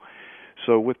how.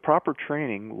 So with proper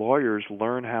training, lawyers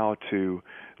learn how to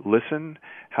listen,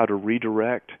 how to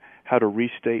redirect, how to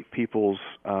restate people's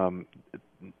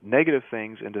negative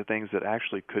things into things that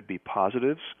actually could be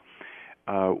positives.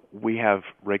 We have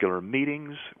regular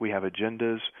meetings, we have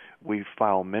agendas, we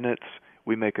file minutes,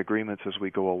 we make agreements as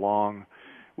we go along,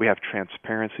 we have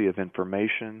transparency of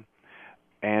information,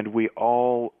 and we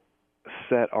all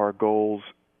set our goals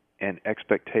and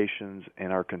expectations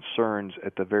and our concerns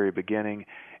at the very beginning,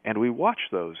 and we watch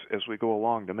those as we go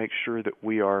along to make sure that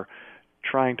we are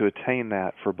trying to attain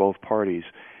that for both parties.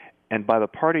 And by the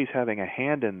parties having a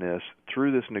hand in this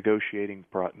through this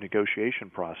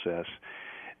negotiation process,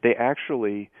 they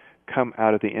actually come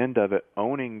out at the end of it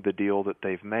owning the deal that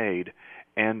they've made,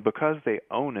 and because they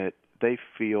own it, they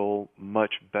feel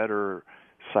much better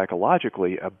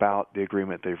psychologically about the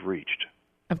agreement they've reached.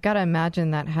 I've got to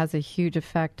imagine that has a huge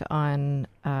effect on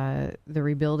the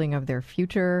rebuilding of their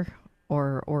future,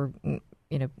 or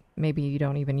maybe you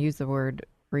don't even use the word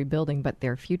rebuilding, but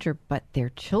their future, but their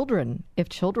children, if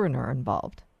children are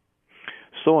involved.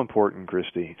 So important,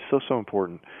 Christy. So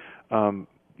important.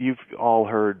 You've all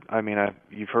heard,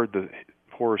 you've heard the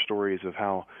horror stories of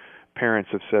how parents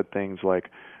have said things like,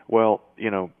 well,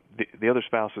 the other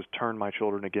spouse has turned my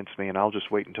children against me, and I'll just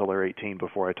wait until they're 18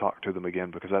 before I talk to them again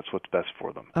because that's what's best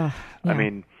for them.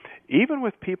 Yeah. Even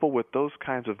with people with those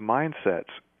kinds of mindsets,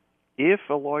 if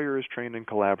a lawyer is trained in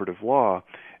collaborative law,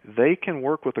 they can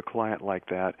work with a client like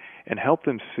that and help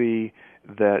them see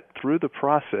that through the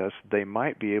process they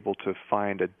might be able to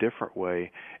find a different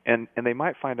way, and they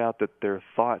might find out that their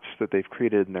thoughts that they've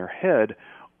created in their head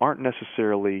aren't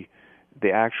necessarily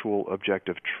the actual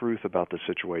objective truth about the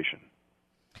situation.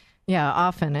 Yeah,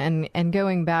 often. And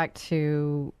going back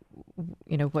to,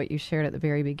 what you shared at the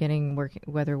very beginning,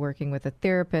 whether working with a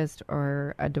therapist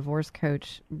or a divorce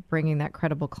coach, bringing that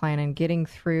credible client and getting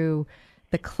through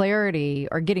the clarity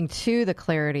or getting to the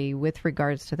clarity with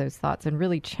regards to those thoughts and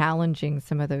really challenging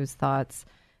some of those thoughts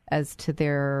as to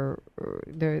their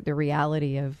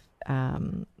reality of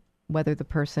whether the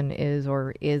person is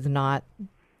or is not,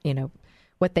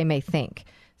 what they may think,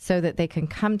 so that they can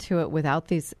come to it without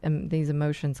these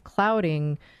emotions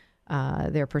clouding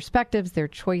their perspectives, their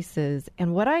choices.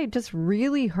 And what I just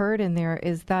really heard in there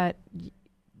is that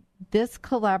this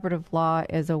collaborative law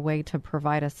is a way to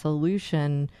provide a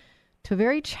solution to a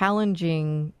very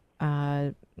challenging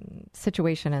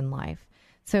situation in life.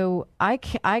 So I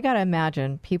got to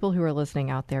imagine people who are listening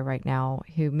out there right now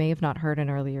who may have not heard an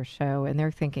earlier show, and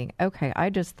they're thinking, okay, I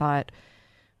just thought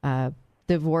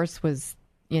divorce was,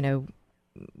 in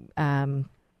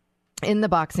the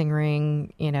boxing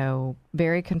ring,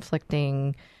 very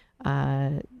conflicting,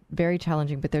 very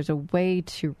challenging, but there's a way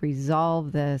to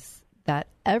resolve this that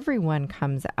everyone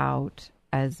comes out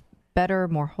as better,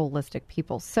 more holistic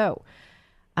people. So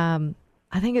I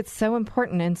think it's so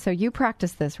important. And so you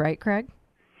practice this, right, Craig?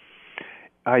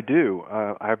 I do.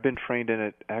 I've been trained in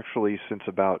it actually since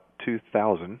about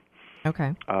 2000.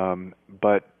 Okay.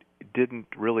 But didn't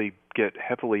really get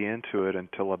heavily into it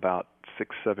until about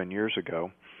 6-7 years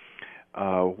ago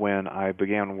when I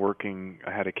began working.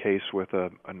 I had a case with a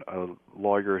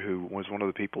lawyer who was one of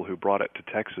the people who brought it to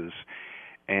Texas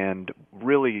and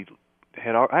really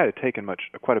I had taken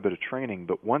quite a bit of training,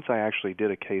 but once I actually did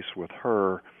a case with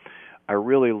her, I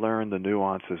really learned the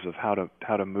nuances of how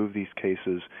to move these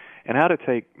cases and how to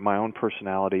take my own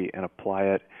personality and apply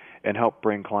it and help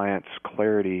bring clients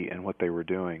clarity in what they were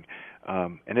doing.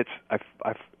 And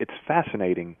it's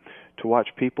fascinating to watch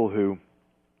people who,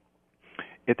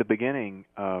 at the beginning,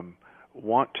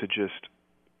 want to just.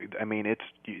 I mean, it's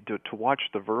to watch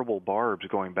the verbal barbs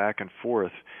going back and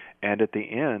forth, and at the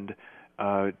end,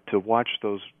 to watch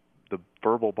the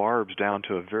verbal barbs down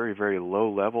to a very, very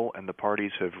low level, and the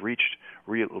parties have reached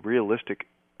realistic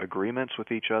agreements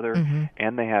with each other,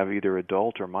 and they have either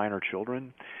adult or minor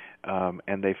children,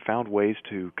 and they've found ways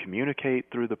to communicate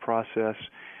through the process.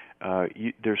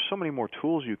 There's so many more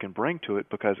tools you can bring to it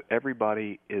because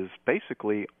everybody is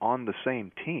basically on the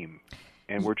same team.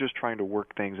 And we're just trying to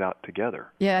work things out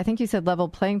together. Yeah, I think you said level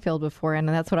playing field before, and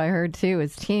that's what I heard too,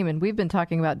 is team. And we've been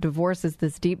talking about divorce as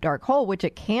this deep, dark hole, which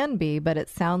it can be, but it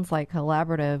sounds like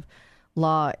collaborative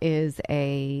law is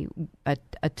a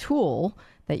tool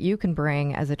that you can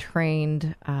bring as a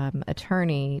trained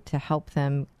attorney to help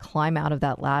them climb out of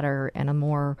that ladder in a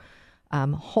more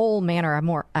whole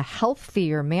manner, a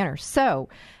healthier manner. So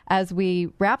as we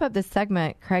wrap up this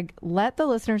segment, Craig, let the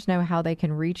listeners know how they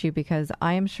can reach you, because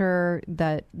I am sure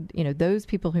that, those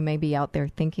people who may be out there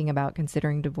thinking about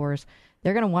considering divorce,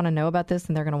 they're going to want to know about this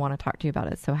and they're going to want to talk to you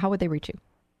about it. So how would they reach you?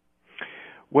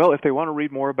 Well, if they want to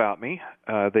read more about me,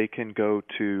 they can go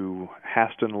to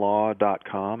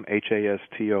hastonlaw.com,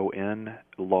 HASTON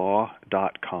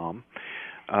law.com.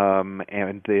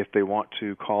 And if they want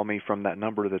to call me from that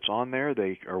number that's on there,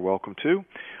 they are welcome to.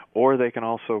 Or they can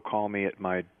also call me at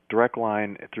my direct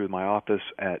line through my office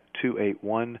at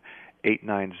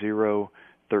 281-890-1300.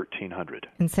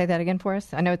 And say that again for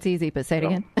us. I know it's easy, but say it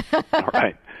again. All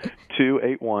right.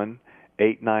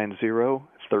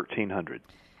 281-890-1300.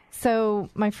 So,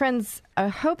 my friends, I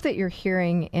hope that you're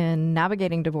hearing in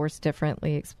navigating divorce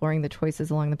differently, exploring the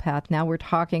choices along the path. Now we're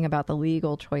talking about the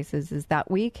legal choices, is that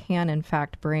we can, in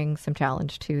fact, bring some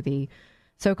challenge to the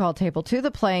so-called table, to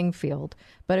the playing field.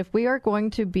 But if we are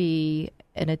going to be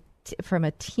from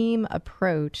a team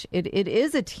approach, it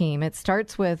is a team. It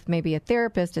starts with maybe a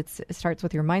therapist. It starts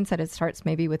with your mindset. It starts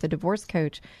maybe with a divorce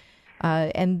coach.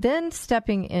 And then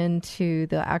stepping into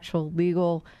the actual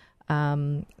legal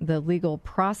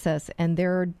process, and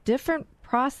there's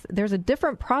a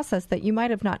different process that you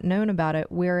might have not known about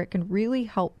it, where it can really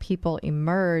help people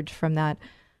emerge from that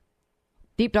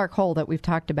deep, dark hole that we've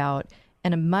talked about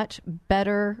in a much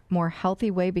better, more healthy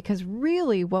way. Because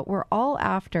really what we're all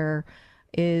after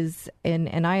is,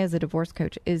 and I as a divorce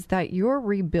coach, is that you're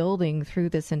rebuilding through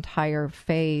this entire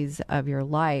phase of your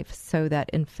life so that,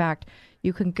 in fact,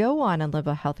 you can go on and live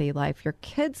a healthy life. Your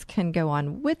kids can go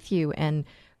on with you and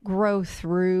grow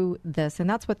through this. And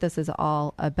that's what this is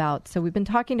all about. So we've been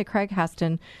talking to Craig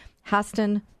Haston,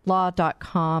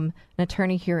 HastonLaw.com, an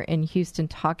attorney here in Houston,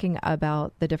 talking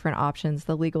about the different options,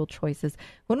 the legal choices.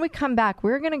 When we come back,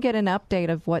 we're going to get an update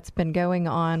of what's been going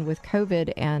on with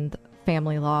COVID and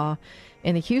family law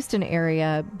in the Houston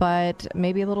area, but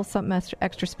maybe a little something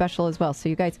extra special as well. So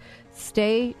you guys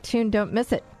stay tuned. Don't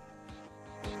miss it.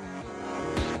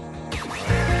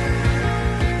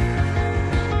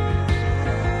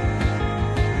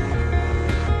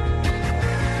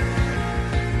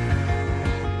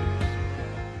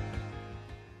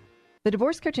 The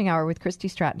Divorce Coaching Hour with Christy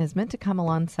Stratton is meant to come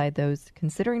alongside those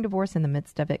considering divorce in the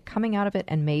midst of it, coming out of it,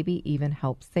 and maybe even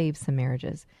help save some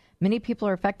marriages. Many people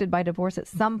are affected by divorce at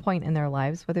some point in their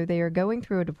lives, whether they are going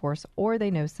through a divorce or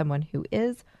they know someone who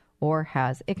is or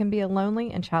has. It can be a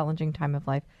lonely and challenging time of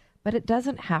life, but it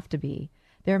doesn't have to be.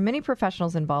 There are many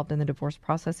professionals involved in the divorce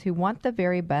process who want the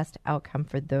very best outcome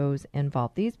for those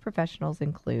involved. These professionals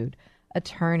include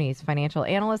attorneys, financial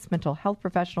analysts, mental health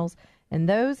professionals, and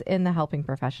those in the helping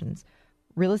professions,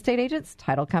 real estate agents,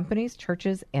 title companies,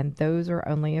 churches, and those are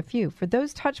only a few. For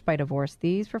those touched by divorce,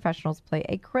 these professionals play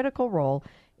a critical role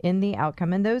in the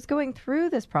outcome, and those going through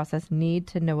this process need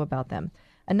to know about them.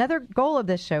 Another goal of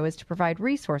this show is to provide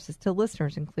resources to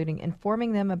listeners, including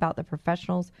informing them about the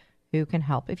professionals who can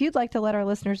help. If you'd like to let our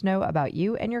listeners know about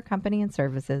you and your company and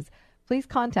services, please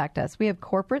contact us. We have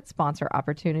corporate sponsor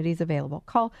opportunities available.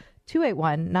 Call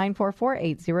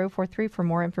 281-944-8043 for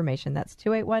more information. That's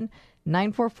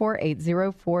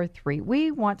 281-944-8043. We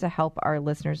want to help our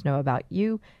listeners know about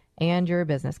you and your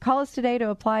business. Call us today to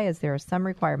apply, as there are some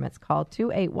requirements. Call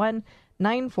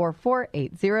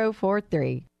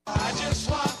 281-944-8043. I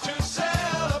just want to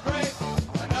celebrate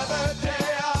another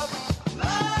day of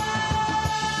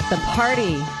life. The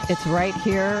party, it's right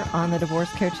here on the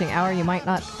Divorce Coaching Hour. You might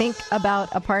not think about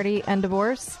a party and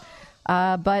divorce,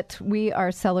 But we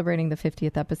are celebrating the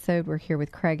 50th episode. We're here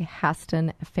with Craig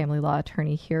Haston, a family law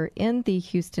attorney here in the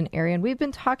Houston area. And we've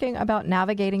been talking about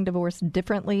navigating divorce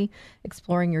differently,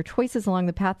 exploring your choices along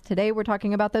the path. Today, we're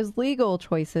talking about those legal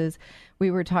choices.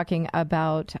 We were talking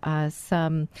about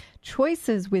some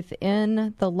choices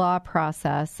within the law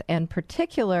process, and in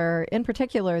particular,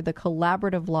 the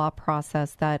collaborative law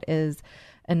process that is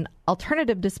an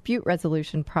alternative dispute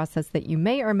resolution process that you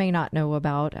may or may not know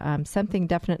about, something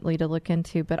definitely to look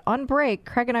into. But on break,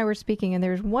 Craig and I were speaking, and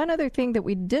there's one other thing that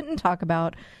we didn't talk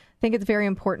about. I think it's very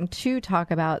important to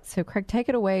talk about. So, Craig, take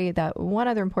it away, that one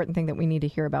other important thing that we need to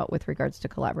hear about with regards to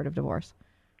collaborative divorce.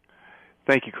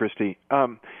 Thank you, Christy.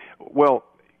 Well,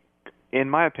 in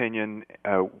my opinion,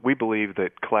 we believe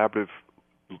that collaborative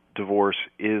divorce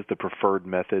is the preferred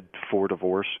method for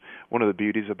divorce. One of the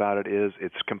beauties about it is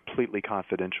it's completely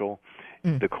confidential.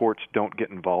 The courts don't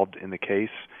get involved in the case.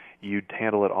 You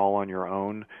handle it all on your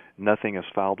own. Nothing is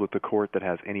filed with the court that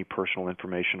has any personal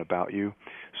information about you.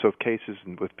 So if cases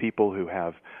with people who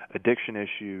have addiction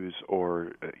issues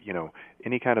or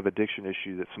any kind of addiction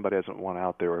issue that somebody doesn't want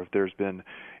out there, or if there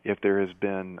has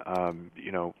been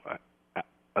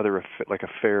other like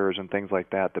affairs and things like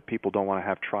that people don't want to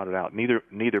have trotted out.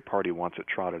 Neither party wants it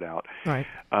trotted out. Right.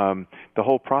 The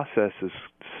whole process is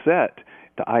set.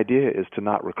 The idea is to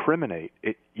not recriminate.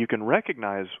 You can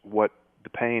recognize what the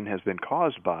pain has been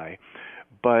caused by,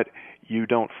 but you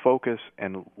don't focus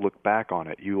and look back on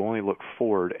it. You only look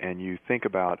forward and you think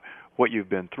about what you've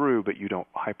been through, but you don't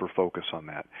hyper-focus on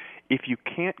that. If you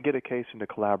can't get a case into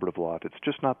collaborative law, if it's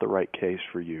just not the right case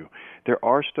for you, there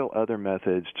are still other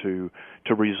methods to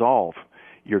resolve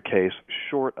your case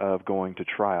short of going to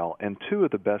trial. And two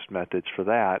of the best methods for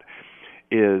that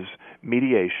is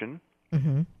mediation.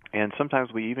 Mm-hmm. And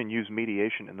sometimes we even use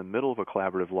mediation in the middle of a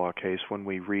collaborative law case when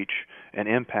we reach an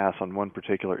impasse on one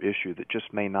particular issue that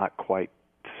just may not quite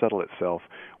settle itself.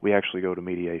 We actually go to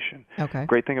mediation. Okay.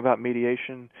 Great thing about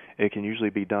mediation, it can usually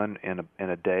be done in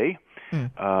a day,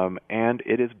 and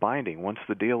it is binding. Once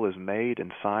the deal is made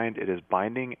and signed, it is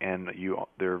binding, and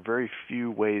there are very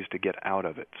few ways to get out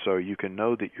of it. So you can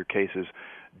know that your case is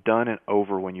done and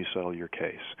over when you settle your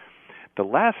case. The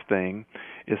last thing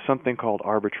is something called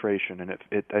arbitration, and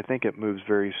I think it moves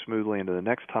very smoothly into the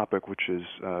next topic, which is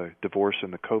divorce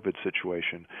in the COVID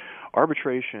situation.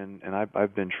 Arbitration, and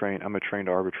I've been trained. I'm a trained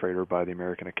arbitrator by the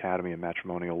American Academy of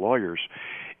Matrimonial Lawyers,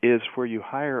 is where you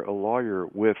hire a lawyer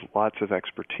with lots of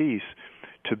expertise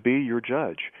to be your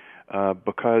judge.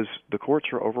 Because the courts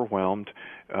are overwhelmed.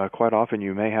 Quite often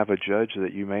you may have a judge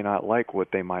that you may not like what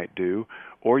they might do,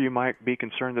 or you might be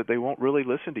concerned that they won't really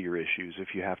listen to your issues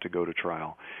if you have to go to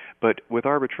trial. But with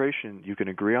arbitration, you can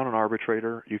agree on an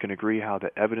arbitrator, you can agree how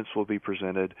the evidence will be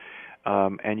presented,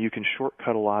 and you can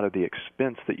shortcut a lot of the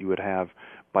expense that you would have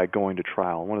by going to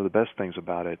trial. One of the best things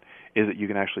about it is that you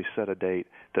can actually set a date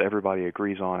that everybody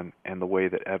agrees on and the way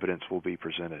that evidence will be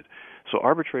presented. So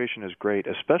arbitration is great,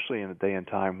 especially in a day and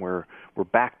time where we're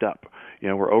backed up.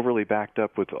 We're overly backed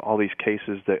up with all these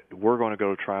cases that we're going to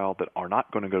go to trial that are not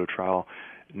going to go to trial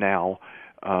now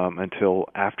until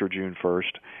after June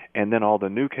 1st, and then all the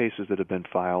new cases that have been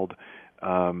filed.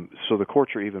 So the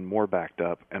courts are even more backed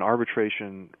up, and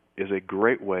arbitration is a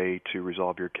great way to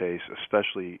resolve your case,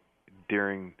 especially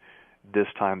during this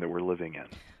time that we're living in.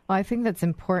 Well, I think that's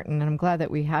important, and I'm glad that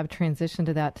we have transitioned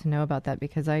to that to know about that,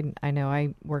 because I know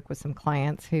I work with some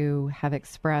clients who have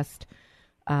expressed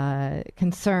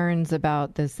concerns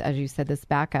about this, as you said, this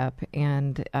backup,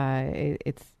 and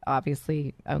it's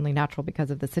obviously only natural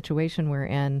because of the situation we're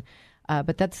in.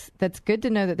 But that's good to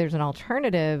know that there's an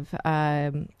alternative.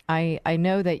 I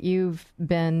know that you've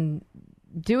been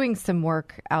doing some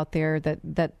work out there that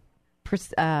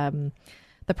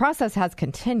the process has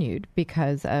continued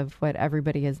because of what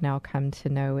everybody has now come to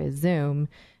know is Zoom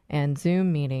and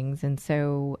Zoom meetings. And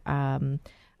so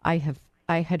I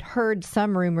had heard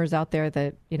some rumors out there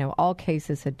that, all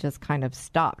cases had just kind of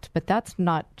stopped, but that's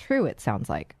not true, it sounds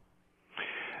like.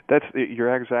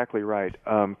 You're exactly right.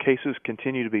 Cases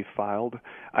continue to be filed.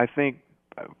 I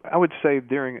would say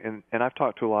and I've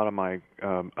talked to a lot of my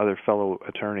other fellow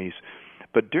attorneys,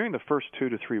 but during the first 2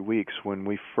 to 3 weeks when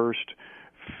we first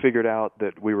figured out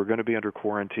that we were going to be under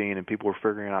quarantine and people were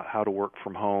figuring out how to work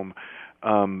from home,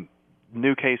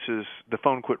 new cases, the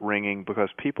phone quit ringing because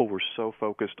people were so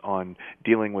focused on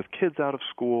dealing with kids out of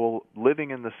school,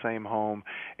 living in the same home,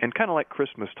 and kind of like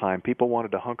Christmas time, people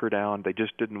wanted to hunker down. They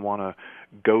just didn't want to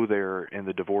go there in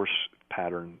the divorce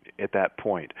pattern at that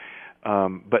point.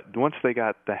 But once they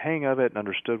got the hang of it and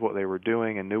understood what they were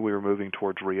doing and knew we were moving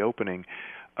towards reopening,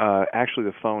 actually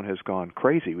the phone has gone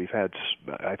crazy. We've had,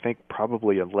 I think,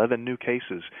 probably 11 new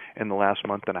cases in the last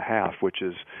month and a half, which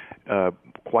is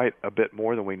quite a bit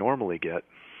more than we normally get.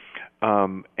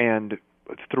 And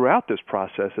throughout this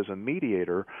process, as a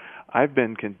mediator, I've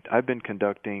been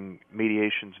conducting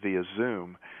mediations via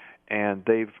Zoom, and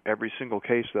every single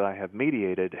case that I have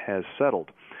mediated has settled.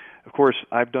 Of course,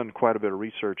 I've done quite a bit of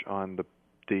research on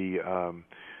the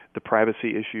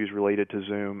privacy issues related to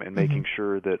Zoom and making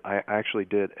sure that I actually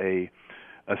did a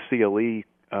CLE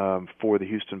for the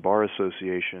Houston Bar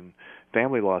Association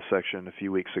Family Law section a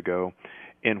few weeks ago,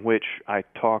 in which I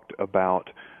talked about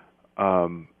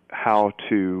how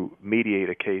to mediate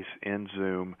a case in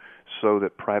Zoom so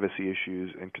that privacy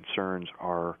issues and concerns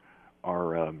are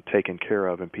taken care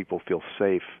of and people feel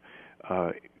safe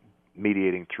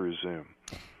mediating through Zoom.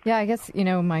 Yeah, I guess,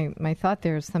 my thought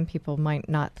there is some people might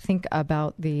not think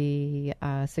about the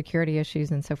security issues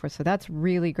and so forth. So that's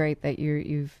really great that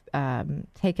you've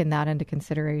taken that into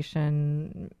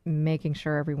consideration, making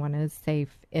sure everyone is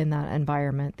safe in that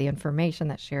environment, the information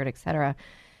that's shared, et cetera.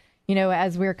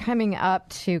 As we're coming up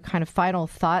to kind of final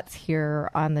thoughts here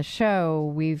on the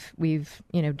show, we've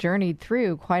journeyed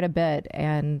through quite a bit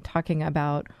and talking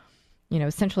about,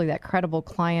 essentially that credible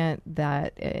client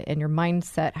that and your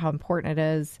mindset, how important it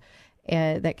is,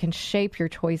 that can shape your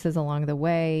choices along the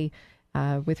way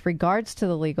with regards to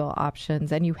the legal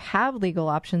options. And you have legal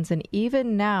options. And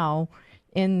even now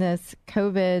in this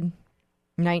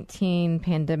COVID-19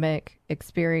 pandemic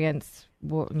experience,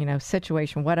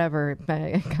 situation, whatever,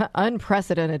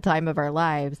 unprecedented time of our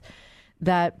lives,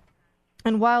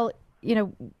 and while,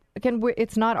 again,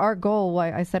 it's not our goal.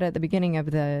 I said at the beginning of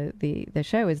the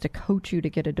show is to coach you to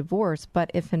get a divorce.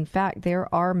 But if in fact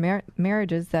there are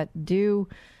marriages that do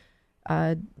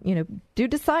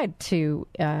decide to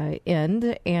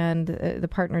end, and the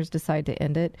partners decide to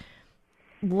end it,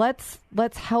 let's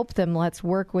help them. Let's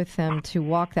work with them to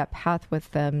walk that path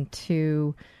with them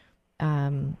to.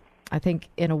 I think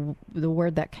the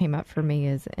word that came up for me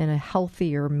is in a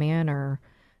healthier manner.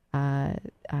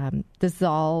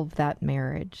 Dissolve that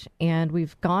marriage. And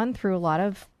we've gone through a lot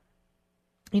of,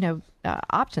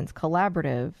 options,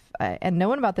 collaborative, and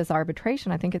knowing about this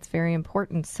arbitration, I think it's very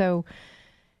important. So,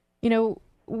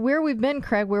 where we've been,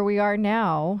 Craig, where we are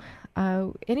now,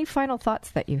 any final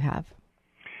thoughts that you have?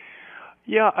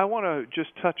 Yeah, I want to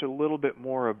just touch a little bit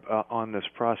more on this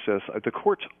process. The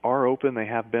courts are open. They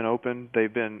have been open.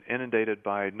 They've been inundated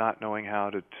by not knowing how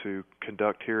to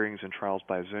conduct hearings and trials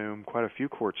by Zoom. Quite a few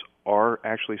courts are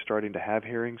actually starting to have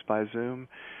hearings by Zoom.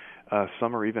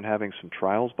 Some are even having some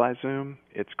trials by Zoom.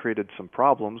 It's created some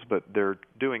problems, but they're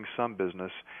doing some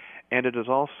business. And it has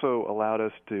also allowed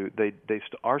us to, they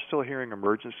are still hearing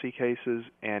emergency cases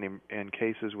and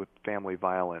cases with family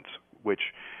violence,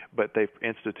 but they've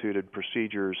instituted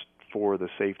procedures for the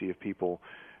safety of people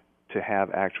to have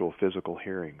actual physical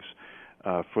hearings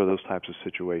for those types of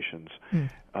situations.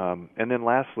 And then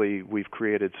lastly,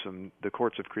 the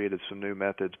courts have created some new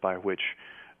methods by which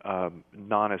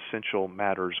non-essential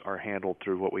matters are handled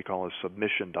through what we call a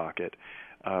submission docket,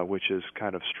 which has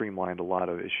kind of streamlined a lot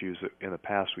of issues that in the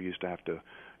past we used to have to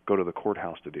go to the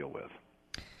courthouse to deal with.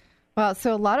 Well,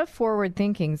 so a lot of forward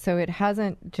thinking. So it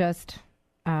hasn't just...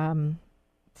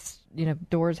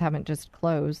 doors haven't just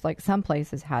closed like some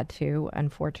places had to,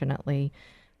 unfortunately.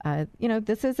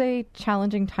 This is a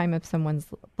challenging time of someone's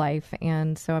life.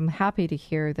 And so I'm happy to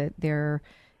hear that there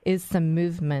is some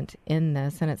movement in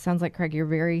this. And it sounds like, Craig, you're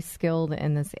very skilled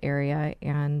in this area.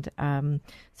 And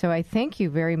so I thank you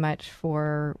very much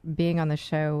for being on the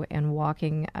show and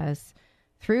walking us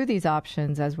through these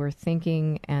options as we're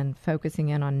thinking and focusing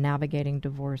in on navigating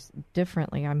divorce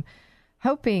differently. I'm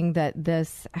hoping that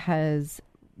this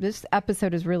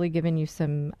episode has really given you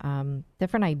some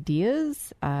different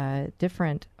ideas,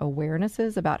 different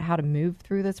awarenesses about how to move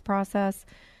through this process,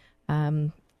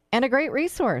 and a great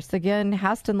resource. Again,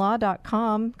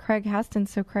 HastonLaw.com, Craig Haston.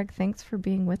 So, Craig, thanks for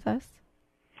being with us.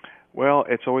 Well,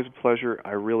 it's always a pleasure.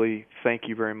 I really thank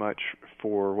you very much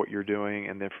for what you're doing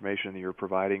and the information that you're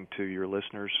providing to your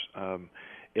listeners.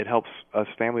 It helps us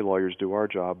family lawyers do our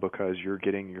job because you're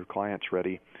getting your clients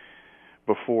ready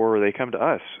before they come to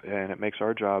us, and it makes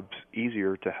our jobs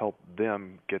easier to help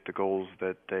them get the goals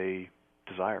that they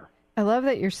desire. I love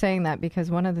that you're saying that, because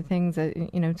one of the things that,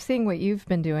 seeing what you've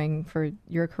been doing for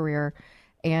your career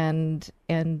and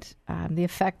the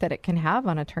effect that it can have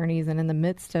on attorneys, and in the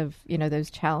midst of,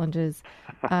 those challenges,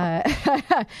 I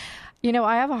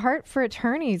have a heart for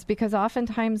attorneys, because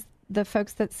oftentimes the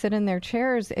folks that sit in their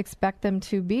chairs expect them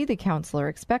to be the counselor,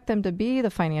 expect them to be the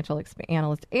financial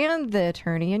analyst and the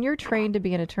attorney, and you're trained to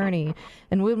be an attorney.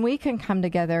 And when we can come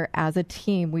together as a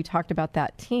team, we talked about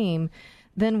that team,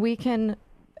 then we can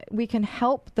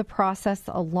help the process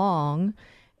along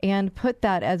and put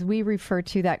that, as we refer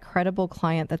to, that credible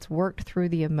client that's worked through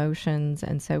the emotions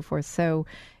and so forth. So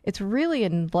it's really a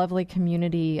lovely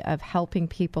community of helping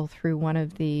people through one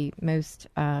of the most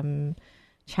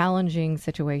challenging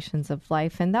situations of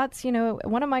life. And that's,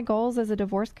 one of my goals as a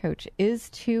divorce coach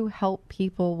is to help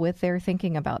people with their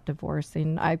thinking about divorce.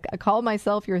 And I call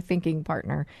myself your thinking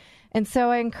partner. And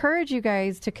so I encourage you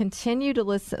guys to continue to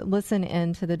listen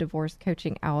in to the Divorce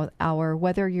Coaching Hour,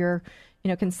 whether you're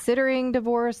considering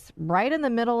divorce, right in the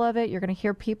middle of it. You're going to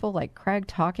hear people like Craig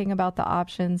talking about the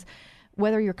options,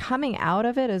 whether you're coming out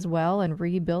of it as well and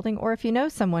rebuilding, or if you know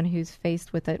someone who's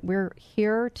faced with it, we're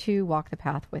here to walk the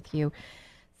path with you.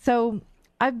 So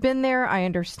I've been there. I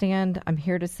understand. I'm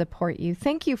here to support you.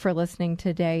 Thank you for listening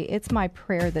today. It's my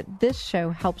prayer that this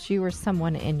show helps you or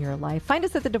someone in your life. Find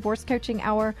us at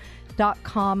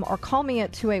thedivorcecoachinghour.com or call me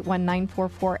at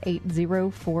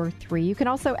 281-944-8043. You can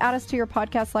also add us to your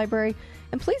podcast library,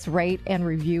 and please rate and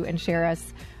review and share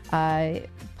us. And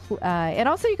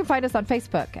also you can find us on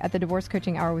Facebook at the Divorce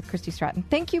Coaching Hour with Christy Stratton.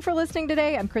 Thank you for listening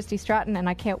today. I'm Christy Stratton, and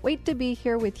I can't wait to be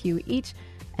here with you each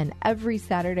and every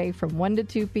Saturday from 1 to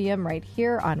 2 p.m. right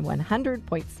here on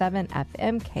 100.7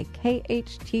 FM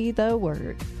KKHT, The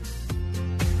Word.